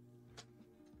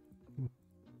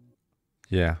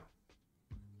 Yeah.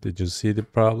 Did you see the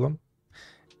problem?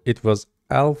 It was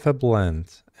alpha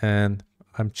blend, and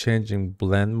I'm changing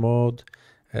blend mode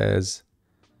as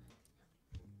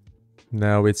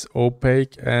now it's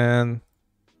opaque, and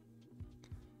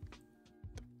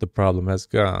the problem has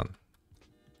gone.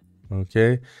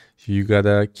 Okay, you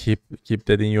gotta keep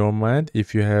that in your mind.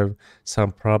 If you have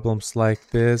some problems like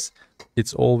this,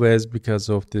 it's always because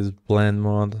of this blend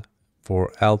mode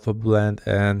for alpha blend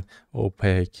and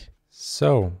opaque.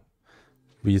 So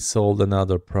we solved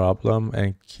another problem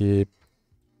and keep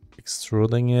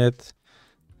extruding it.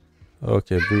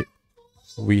 Okay,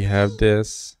 we have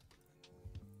this.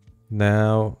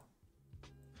 Now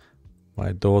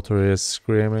my daughter is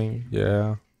screaming.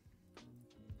 Yeah.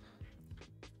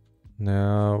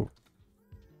 Now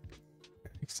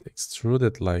extrude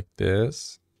it like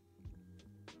this.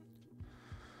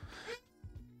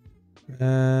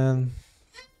 And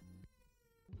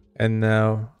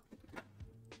now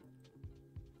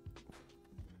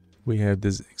we have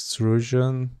this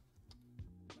extrusion.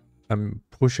 I'm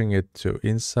pushing it to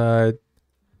inside,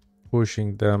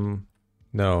 pushing them.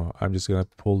 No, I'm just gonna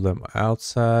pull them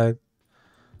outside.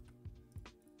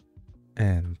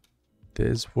 And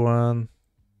this one.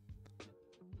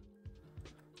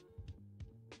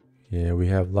 Yeah, we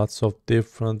have lots of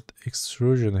different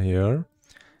extrusion here.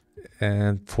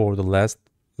 And for the last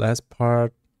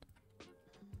part,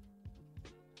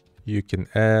 you can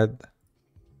add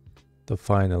the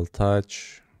final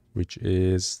touch, which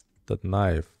is the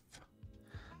knife.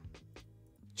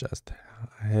 Just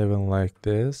having like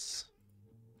this.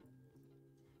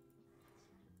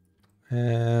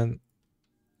 And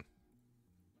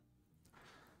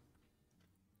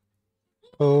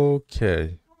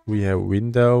okay, we have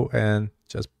window and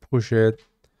just push it.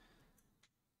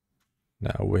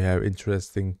 Now we have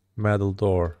interesting metal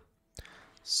door.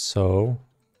 So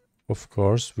of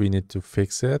course we need to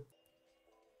fix it,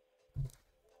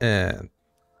 and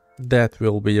that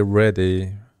will be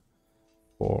ready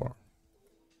for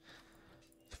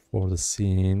the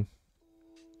scene.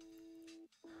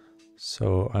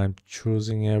 So I'm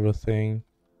choosing everything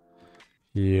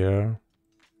here.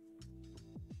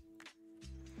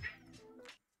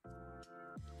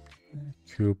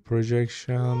 Cube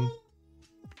projection,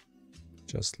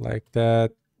 just like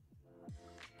that.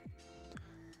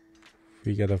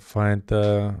 We gotta find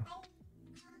the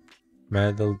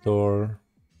metal door,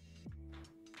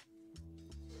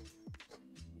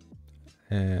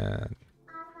 and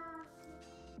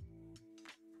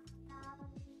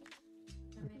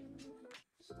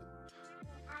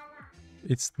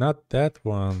it's not that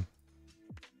one.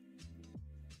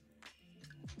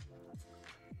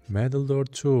 Metal door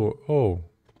 2. Oh,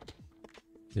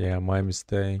 yeah, my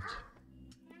mistake.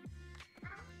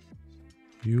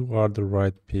 You are the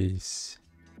right piece.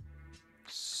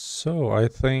 So I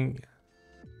think,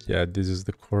 yeah, this is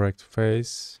the correct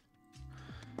face.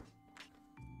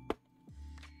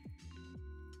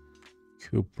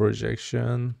 Cube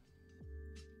projection.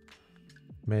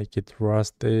 Make it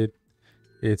rusted.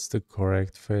 It's the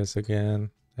correct face again.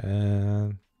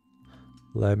 And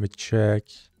let me check.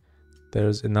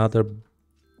 There's another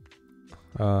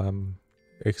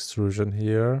extrusion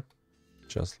here,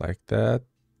 just like that.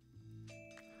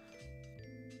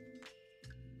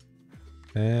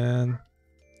 And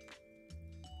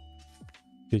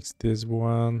fix this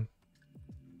one.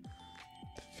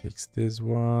 Fix this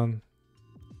one.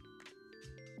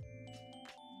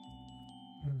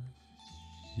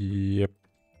 Yep.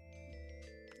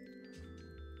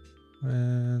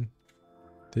 And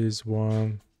this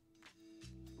one.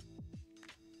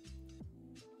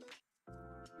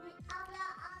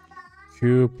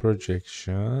 Cube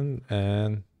projection,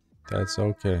 and that's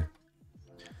okay.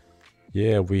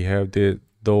 Yeah, we have the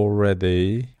door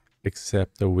ready,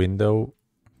 except the window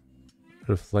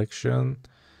reflection.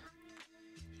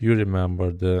 You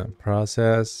remember the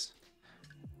process.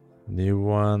 New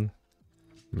one,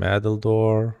 metal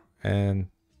door, and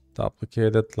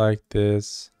duplicate it like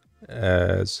this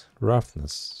as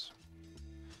roughness.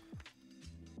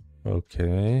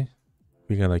 Okay,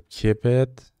 we're gonna keep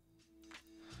it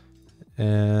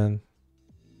and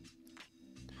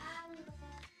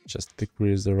just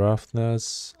decrease the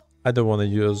roughness. I don't want to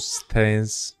use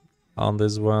stains on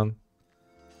this one.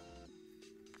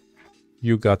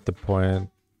 You got the point.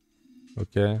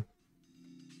 Okay,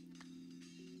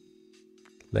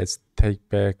 let's take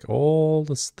back all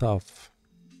the stuff.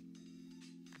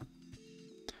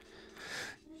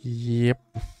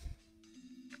 Yep.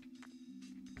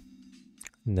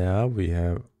 Now we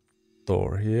have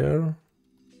door here.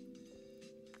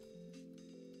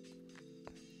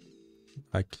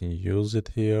 I can use it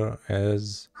here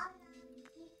as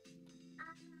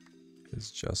it's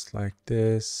just like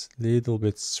this, little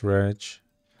bit stretch.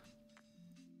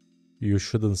 You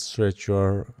shouldn't stretch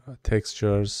your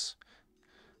textures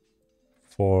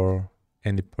for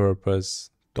any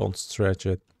purpose. Don't stretch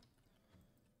it.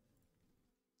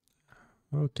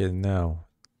 Okay, now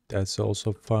that's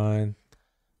also fine.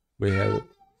 We have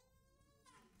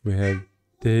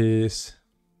this.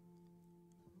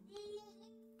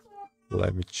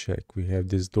 Let me check. We have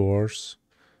these doors.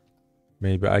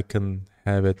 Maybe I can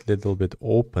have it a little bit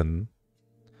open.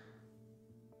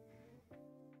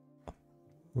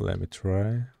 Let me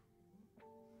try.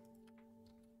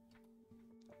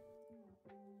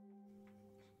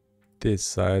 This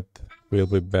side will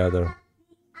be better.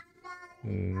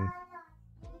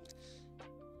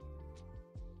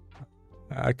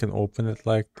 I can open it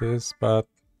like this, but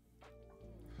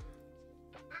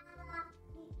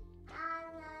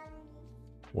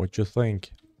what you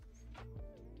think?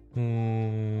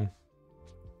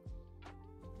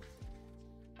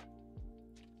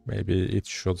 Maybe it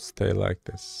should stay like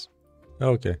this.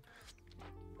 Okay.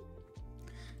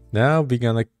 Now we're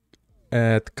gonna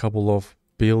add a couple of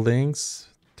buildings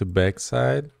to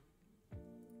backside,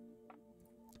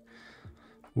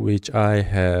 which I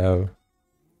have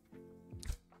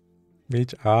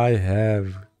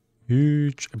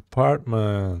huge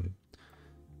apartment.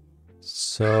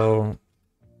 So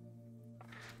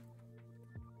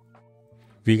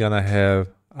we're gonna have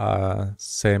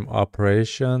same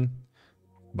operation,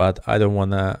 but I don't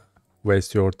wanna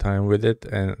waste your time with it,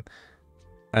 and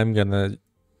I'm gonna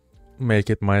make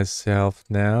it myself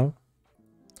now.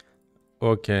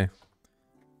 Okay,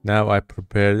 now I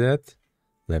prepared it.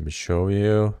 Let me show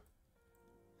you.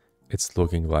 It's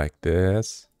looking like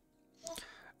this,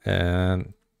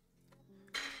 and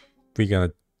we're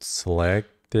gonna select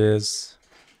this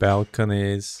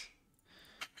balconies.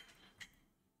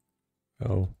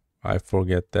 Oh, I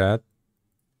forget that.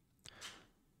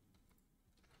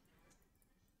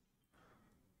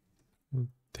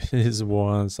 These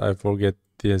ones, I forget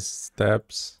these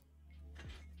steps.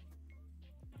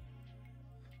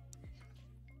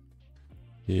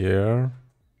 Here.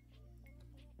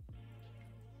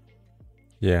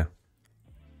 Yeah.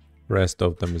 Rest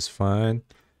of them is fine.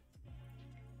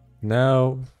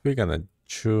 Now we're gonna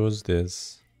choose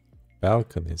this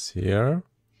balconies here.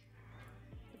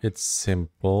 It's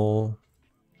simple.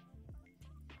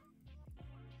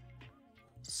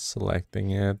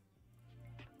 Selecting it.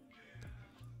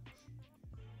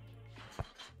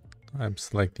 I'm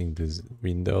selecting these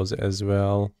windows as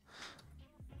well.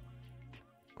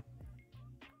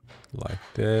 Like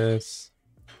this.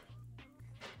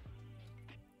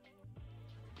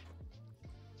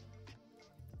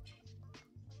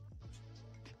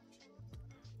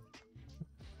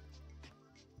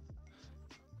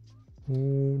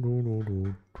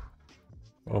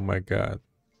 Oh my god.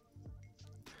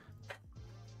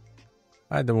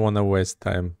 I don't want to waste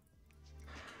time.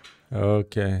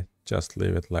 Okay, just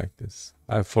leave it like this.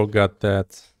 I forgot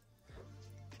that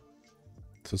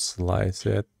to slice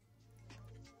it.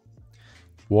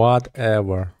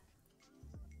 Whatever.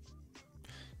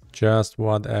 Just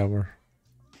whatever.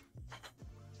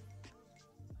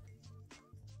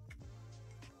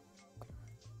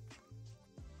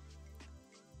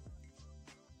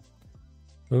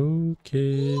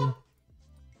 Okay.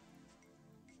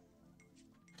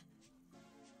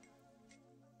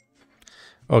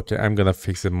 Okay, I'm gonna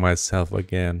fix it myself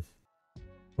again.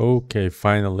 Okay,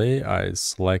 finally I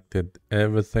selected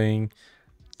everything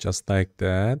just like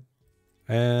that.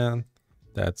 And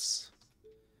that's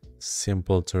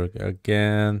simple trick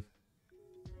again.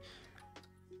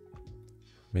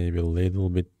 Maybe a little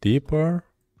bit deeper.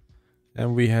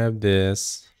 And we have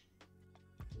this.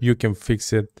 You can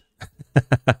fix it.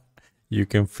 You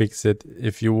can fix it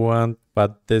if you want,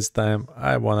 but this time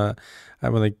I wanna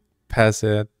pass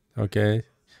it. Okay,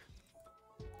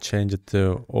 change it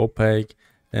to opaque,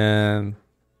 and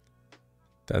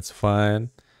that's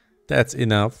fine. That's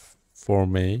enough for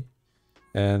me.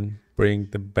 And bring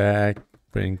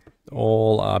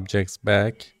all objects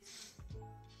back.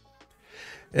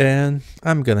 And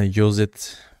I'm gonna use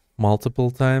it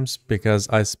multiple times because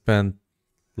I spent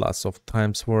lots of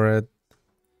times for it.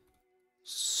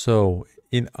 So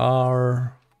in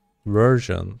our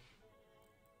version,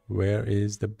 where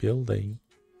is the building?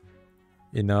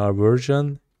 In our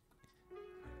version,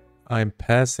 I'm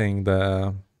passing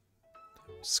the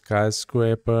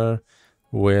skyscraper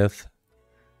with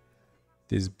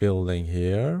this building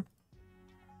here.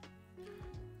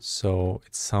 So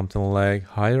it's something like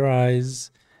high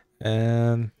rise.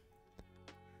 And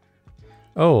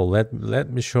oh,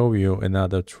 let me show you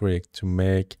another trick to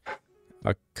make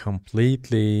a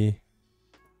completely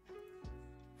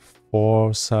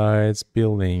four sides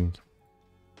building.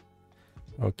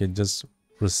 Okay, just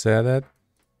reset it.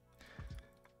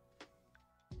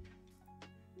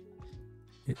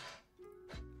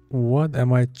 What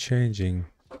am I changing?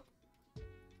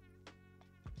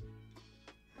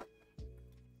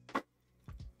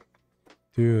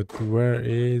 Dude, where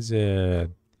is it?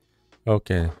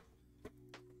 Okay.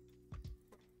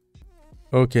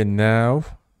 Okay, now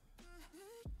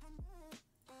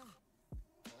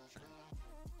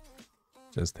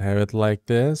just have it like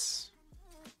this.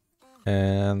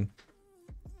 And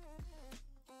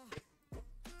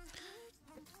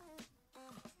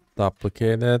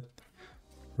duplicate it.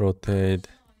 Rotate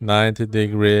 90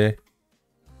 degree.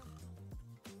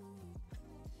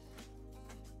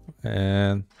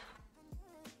 And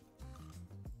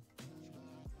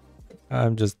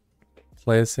I'm just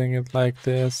placing it like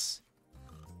this.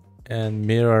 And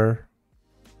mirror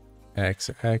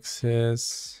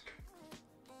x-axis.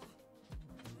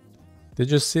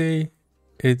 Did you see?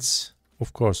 It's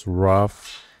of course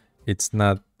rough. It's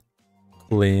not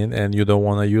clean, and you don't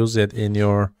want to use it in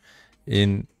your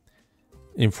in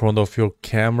front of your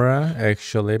camera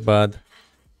actually, but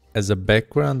as a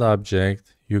background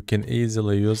object you can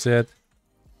easily use it.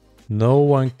 No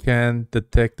one can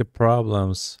detect the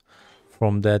problems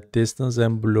from that distance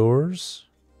and blurs.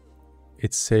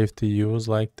 It's safe to use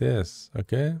like this.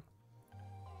 Okay,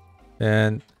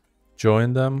 and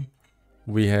join them.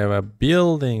 We have a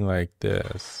building like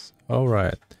this. All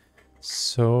right,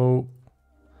 so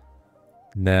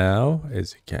now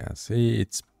as you can see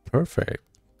it's perfect.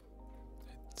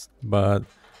 But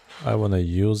I want to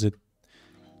use it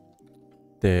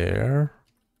there.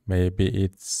 Maybe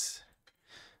it's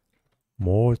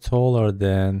more taller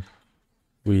than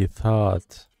we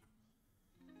thought.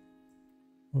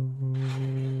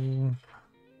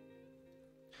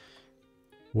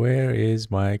 Where is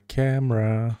my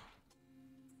camera?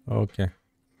 Okay,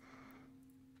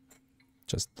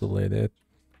 just delete it.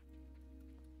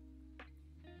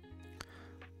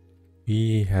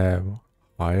 We have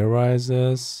high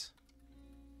rises.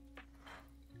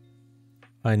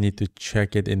 I need to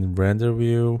check it in render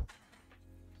view.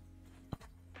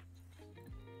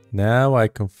 Now I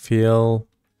can fill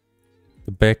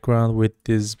the background with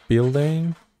this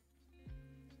building.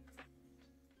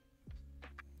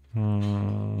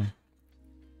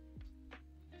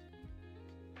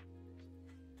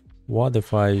 What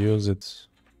if I use it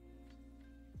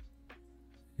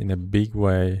in a big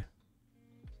way?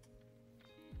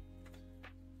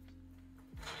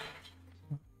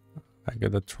 I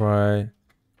gotta try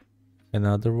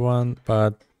another one,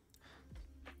 but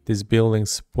this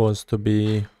building's supposed to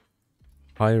be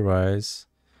high rise.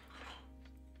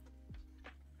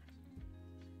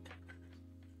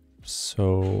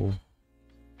 So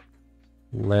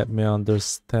Let me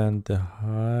understand the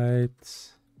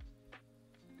height.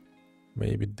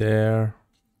 Maybe there.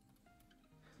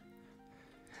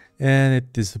 And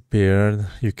it disappeared.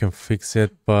 You can fix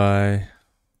it by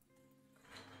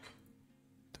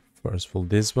first of all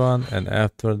this one, and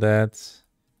after that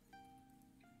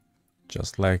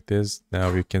just like this.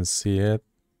 Now you can see it.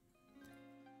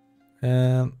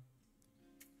 And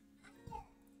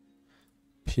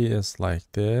PS like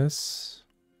this.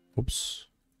 Oops.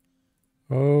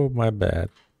 Oh, my bad.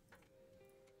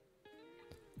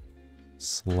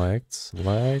 Select,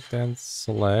 select, and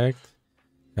select,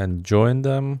 and join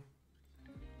them.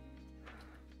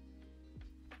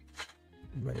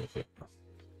 Maybe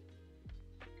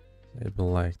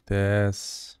like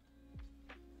this.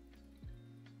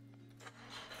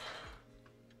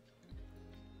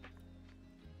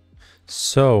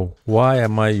 So why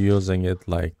am I using it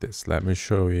like this? Let me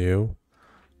show you.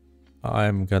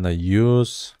 I'm gonna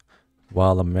use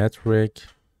volumetric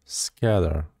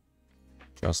scatter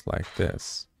just like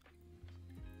this.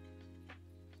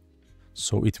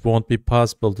 So it won't be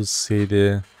possible to see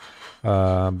the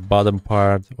bottom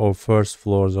part or first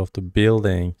floors of the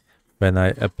building when I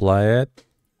apply it,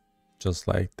 just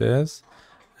like this.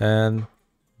 And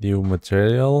new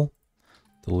material,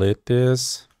 delete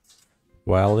this,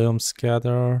 volume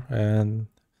scatter, and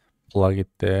plug it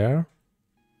there.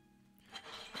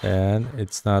 And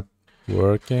it's not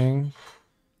working.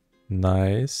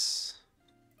 Nice.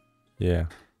 Yeah.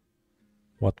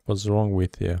 What was wrong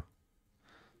with you?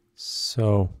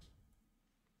 So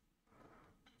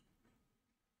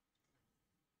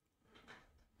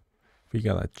we're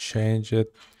gonna change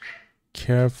it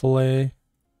carefully.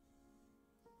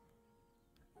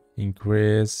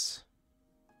 Increase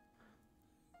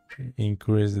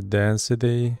the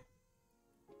density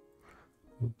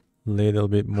a little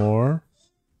bit more.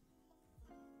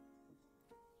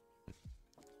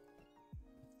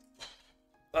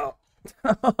 Oh.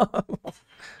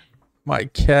 My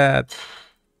cat.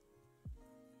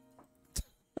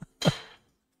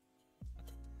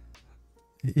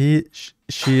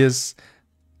 She's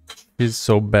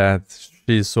so bad.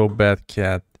 She's so bad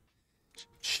cat.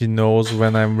 She knows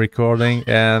when I'm recording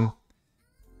and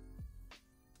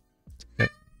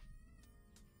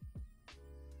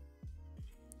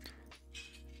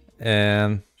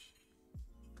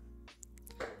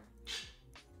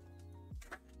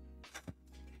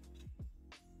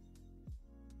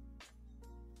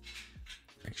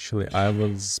actually I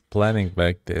was planning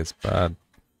like this, but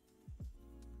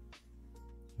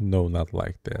no, not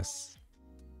like this.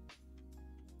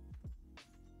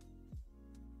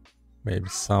 Maybe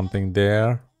something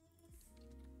there.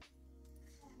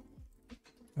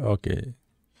 Okay.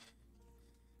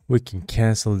 We can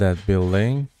cancel that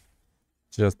building.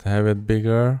 Just have it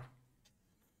bigger.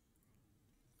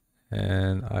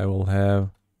 And I will have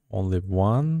only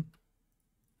one.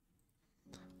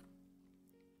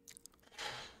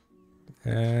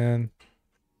 And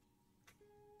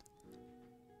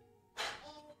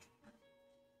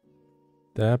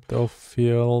depth of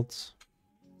field.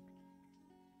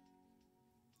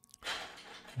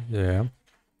 Yeah.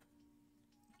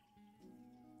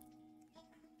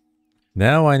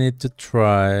 Now I need to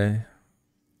try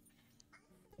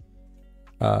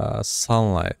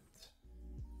sunlight.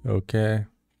 Okay.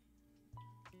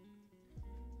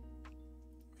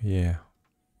 Yeah.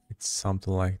 It's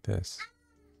something like this.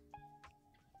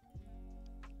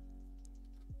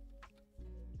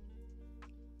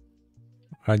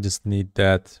 I just need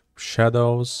that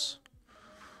shadows.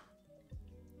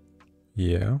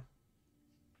 Yeah.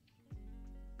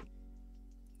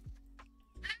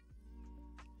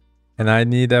 And I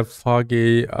need a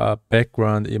foggy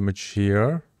background image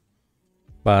here,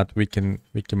 but we can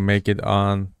make it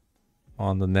on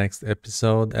the next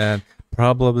episode, and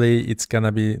probably it's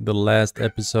gonna be the last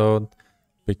episode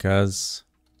because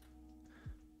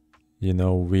you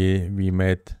know we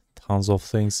made tons of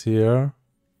things here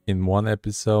in one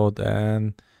episode,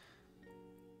 and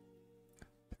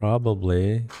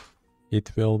probably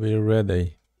it will be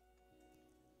ready.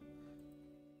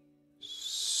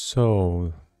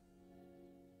 So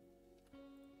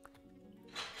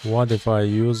what if I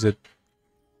use it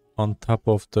on top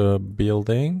of the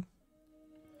building?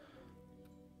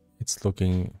 It's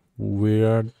looking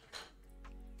weird.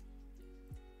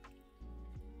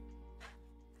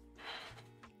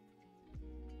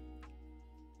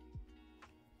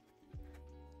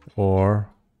 Or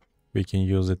we can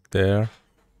use it there.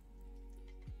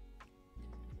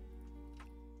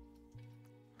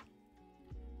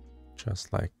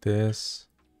 Just like this.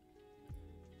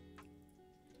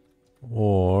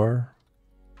 Or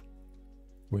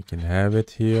we can have it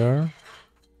here.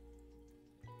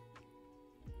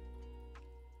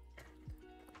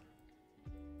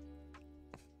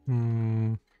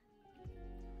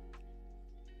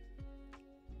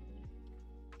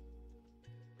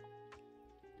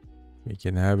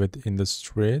 can have it in the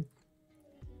street.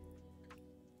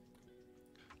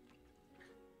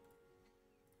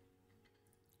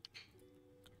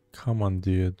 Come on,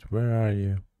 dude. Where are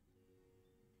you?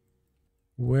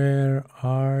 Where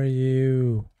are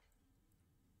you?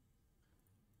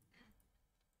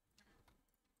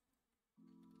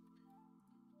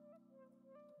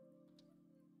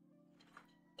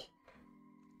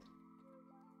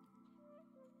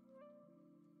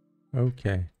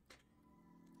 Okay.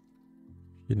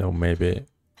 You know, maybe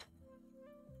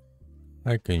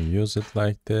I can use it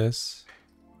like this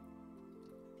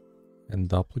and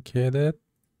duplicate it.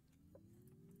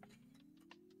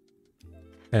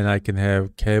 And I can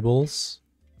have cables.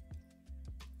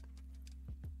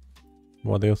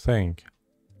 What do you think?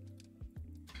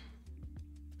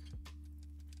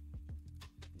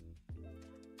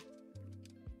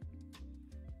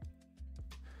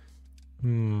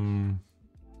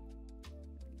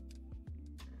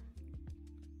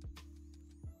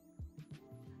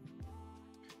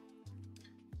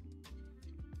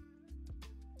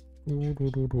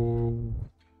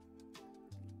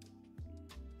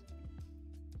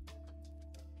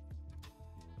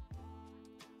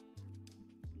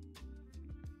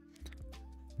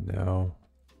 No,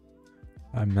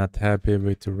 I'm not happy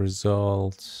with the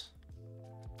results.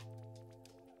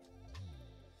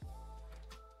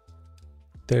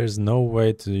 There's no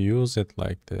way to use it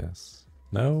like this.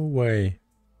 No way.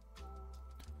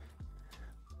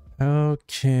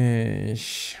 Okay.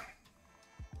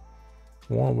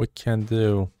 What we can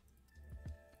do?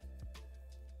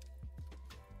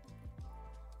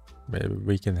 Maybe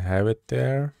we can have it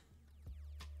there.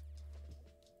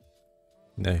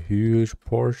 In a huge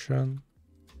portion.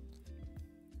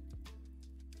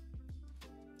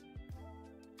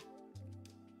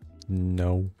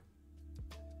 No.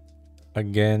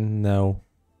 Again, no.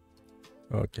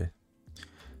 Okay.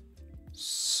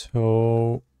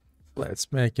 So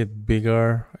let's make it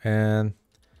bigger and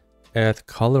add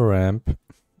color ramp.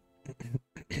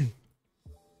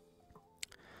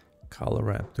 Color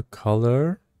ramp to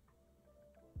color.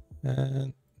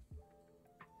 And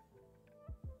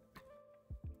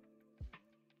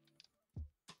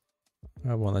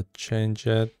I want to change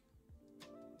it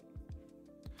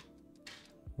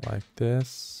like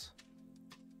this.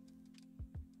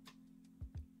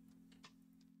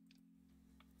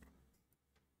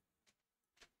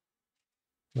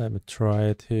 Let me try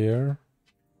it here.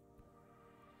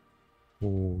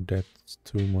 Oh, that's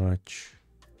too much.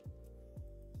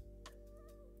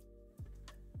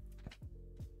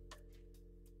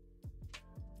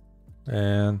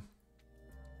 And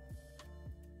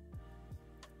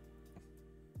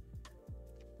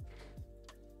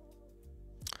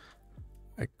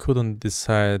I couldn't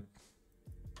decide.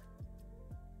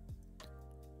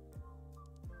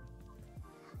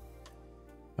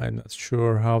 I'm not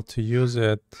sure how to use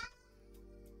it.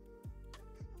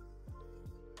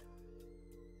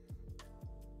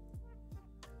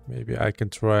 Maybe I can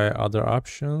try other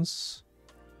options.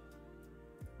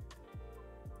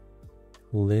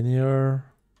 Linear,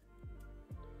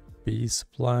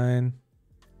 B-spline.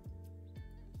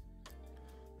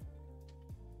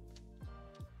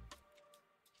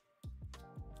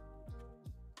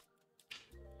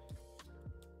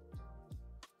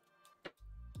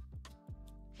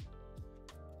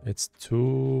 It's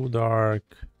too dark.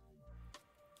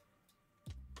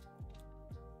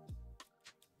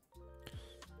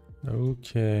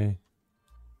 Okay.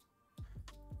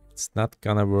 It's not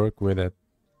gonna work with it.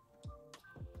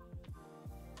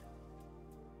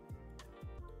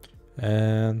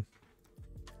 And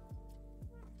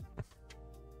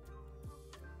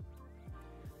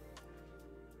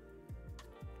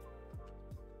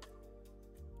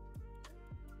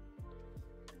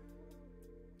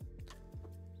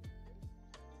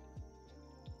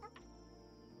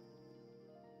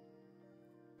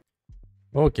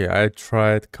okay, I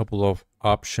tried a couple of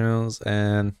options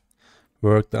and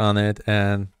worked on it,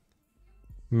 and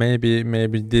maybe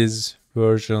this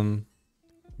version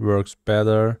works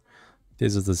better.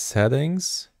 These are the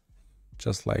settings,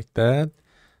 just like that.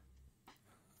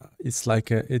 It's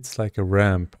like a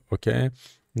ramp. Okay,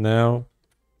 now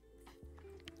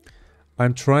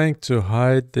I'm trying to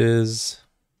hide these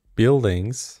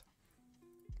buildings.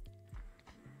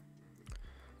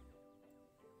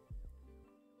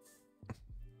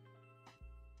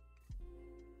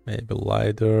 Maybe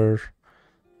lighter,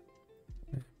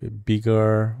 maybe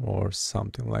bigger, or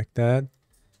something like that.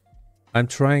 I'm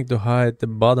trying to hide the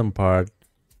bottom part,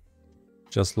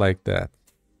 just like that.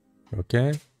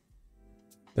 Okay,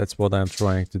 that's what I'm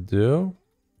trying to do.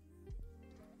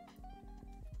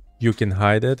 You can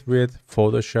hide it with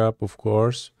Photoshop, of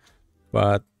course,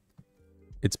 but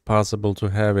it's possible to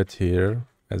have it here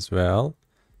as well.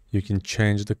 You can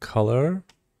change the color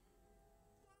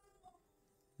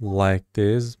like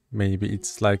this. Maybe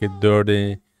it's like a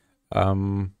dirty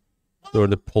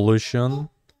pollution,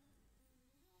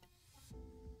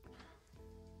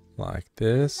 like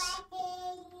this.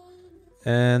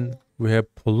 And we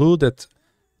have polluted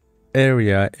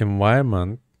area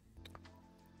environment,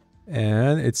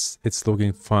 and it's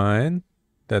looking fine.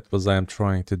 That was I'm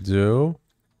trying to do.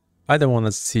 I don't want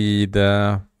to see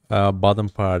the bottom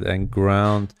part and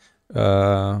ground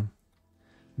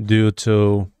due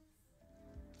to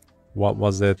what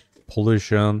was it,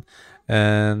 pollution,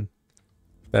 and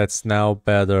that's now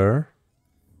better.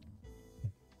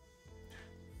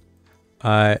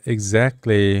 I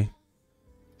exactly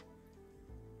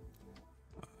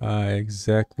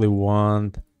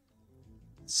want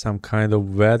some kind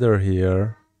of weather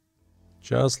here,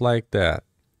 just like that.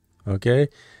 Okay,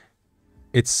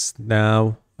 it's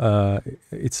now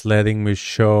it's letting me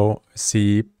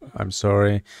see, I'm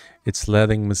sorry, it's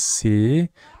letting me see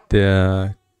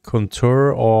the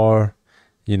contour or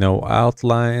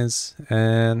outlines,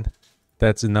 and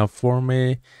that's enough for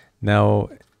me. Now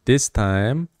this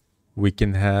time we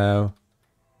can have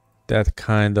that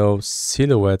kind of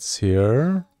silhouettes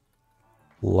here,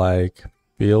 like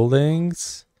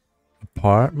buildings,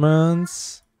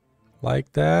 apartments,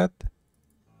 like that.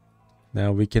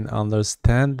 Now we can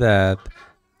understand that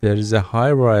there is a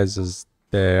high rises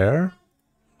there.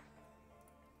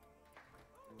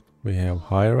 We have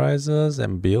high rises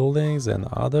and buildings and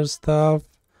other stuff,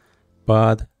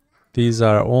 but these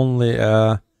are only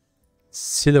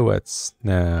silhouettes.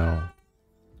 Now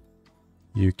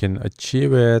you can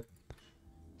achieve it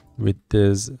with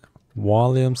this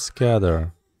volume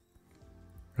scatter.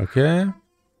 Okay,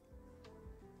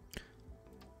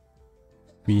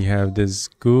 we have this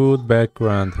good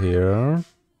background here,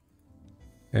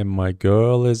 and my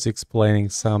girl is explaining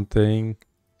something.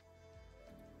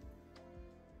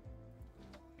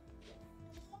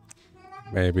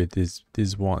 Maybe this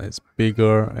one is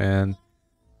bigger and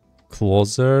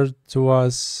closer to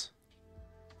us,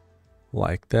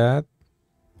 like that,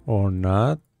 or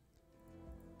not.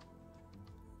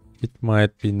 It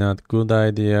might be not good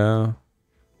idea.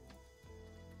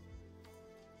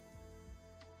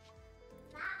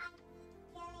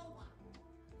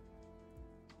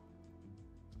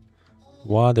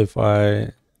 What if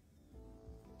I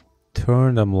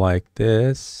turn them like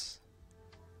this?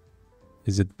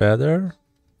 Is it better?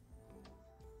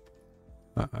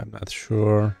 I'm not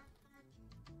sure.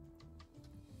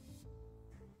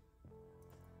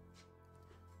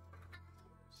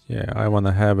 Yeah, I want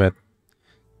to have it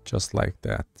just like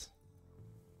that.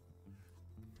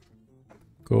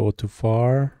 Go too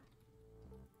far.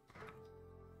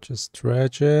 Just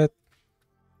stretch it.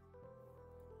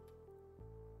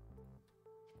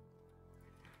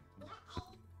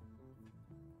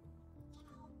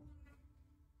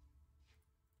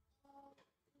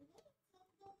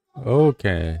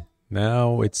 Okay,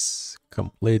 now it's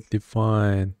completely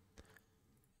fine.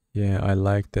 Yeah, I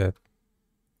like that.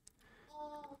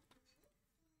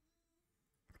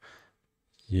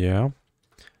 Yeah,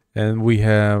 and we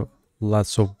have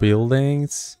lots of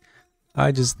buildings.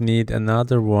 I just need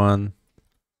another one,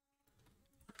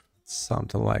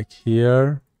 something like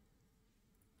here.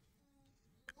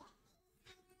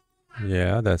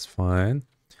 Yeah, that's fine.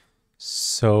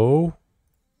 So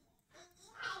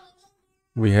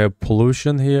we have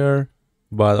pollution here,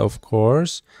 but of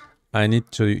course I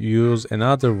need to use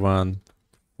another one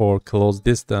for close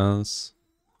distance.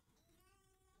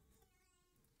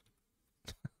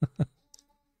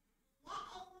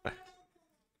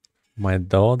 My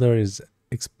daughter is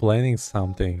explaining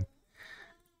something.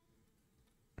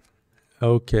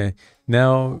 Okay,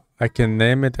 now I can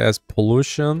name it as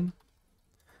pollution,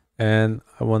 and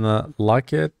I wanna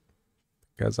lock it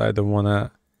because I don't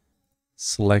wanna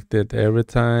select it every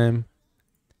time.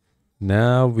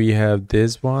 Now we have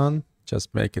this one,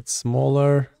 just make it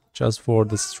smaller just for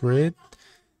the street,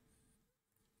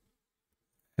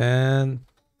 and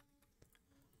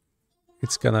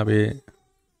it's gonna be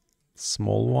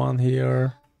small one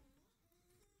here.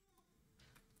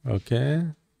 Okay,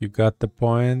 you got the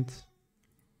point.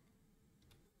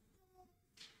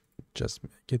 Just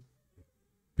make it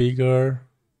bigger,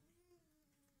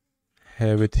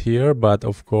 have it here, but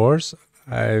of course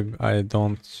I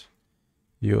don't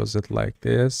use it like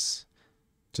this.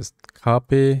 Just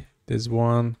copy this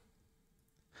one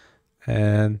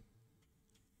and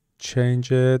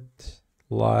change it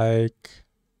like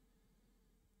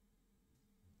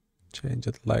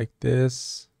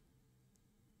this.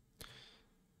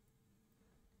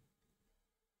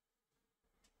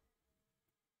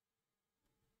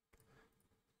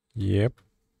 Yep.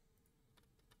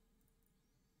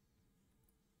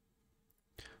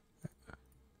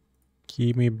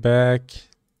 Give me back.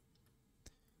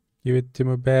 Give it to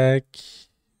me back.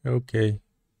 Okay.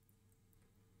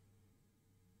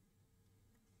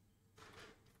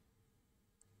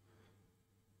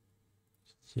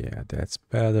 Yeah, that's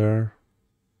better.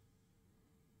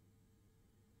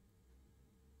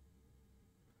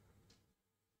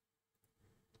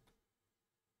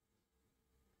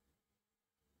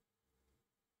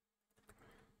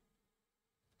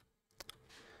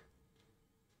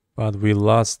 But we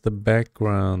lost the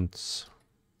backgrounds.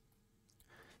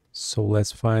 So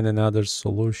let's find another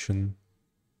solution.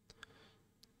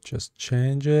 Just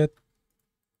change it.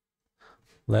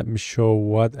 Let me show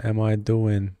what am I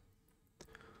doing.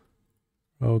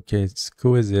 Okay,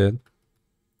 squeeze it.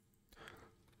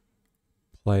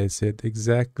 Place it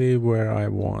exactly where I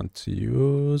want to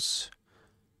use.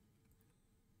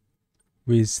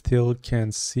 We still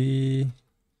can see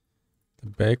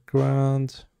the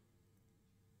background.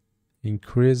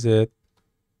 Increase it.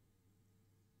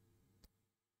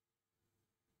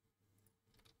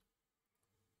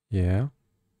 Yeah.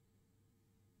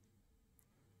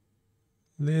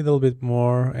 Little bit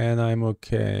more and I'm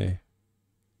okay.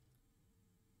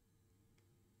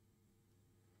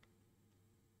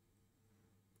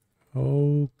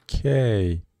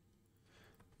 Okay.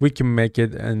 We can make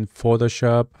it in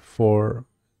Photoshop for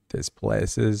these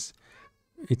places.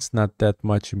 It's not that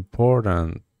much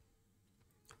important.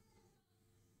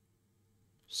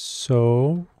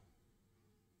 So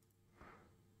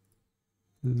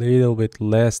little bit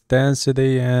less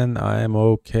density and I'm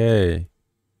okay.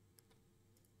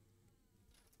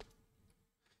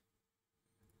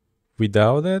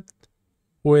 Without it,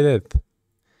 with it.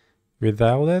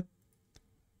 Without it,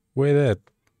 with it.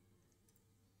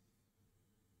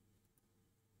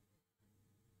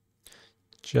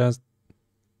 Just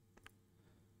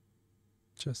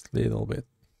little bit.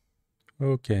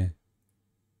 Okay.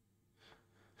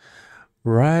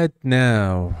 Right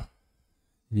now,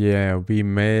 yeah, we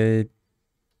made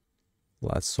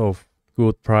lots of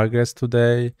good progress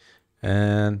today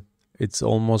and it's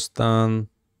almost done.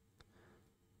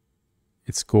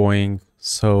 It's going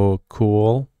so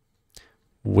cool.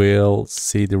 We'll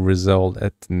see the result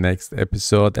at the next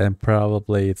episode and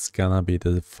probably it's gonna be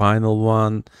the final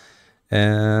one.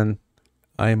 And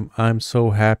I'm so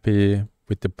happy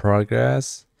with the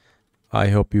progress. I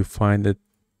hope you find it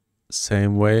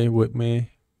same way with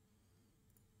me.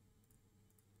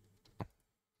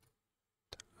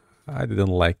 I didn't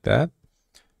like that.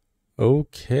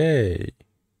 Okay.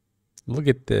 Look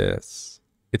at this.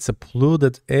 It's a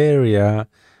polluted area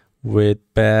with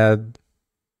bad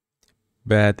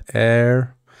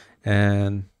air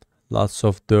and lots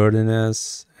of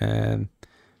dirtiness, and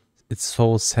it's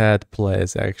so sad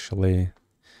place actually.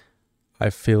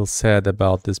 I feel sad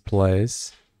about this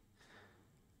place.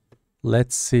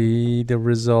 Let's see the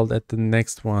result at the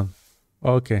next one.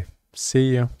 Okay,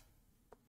 see you.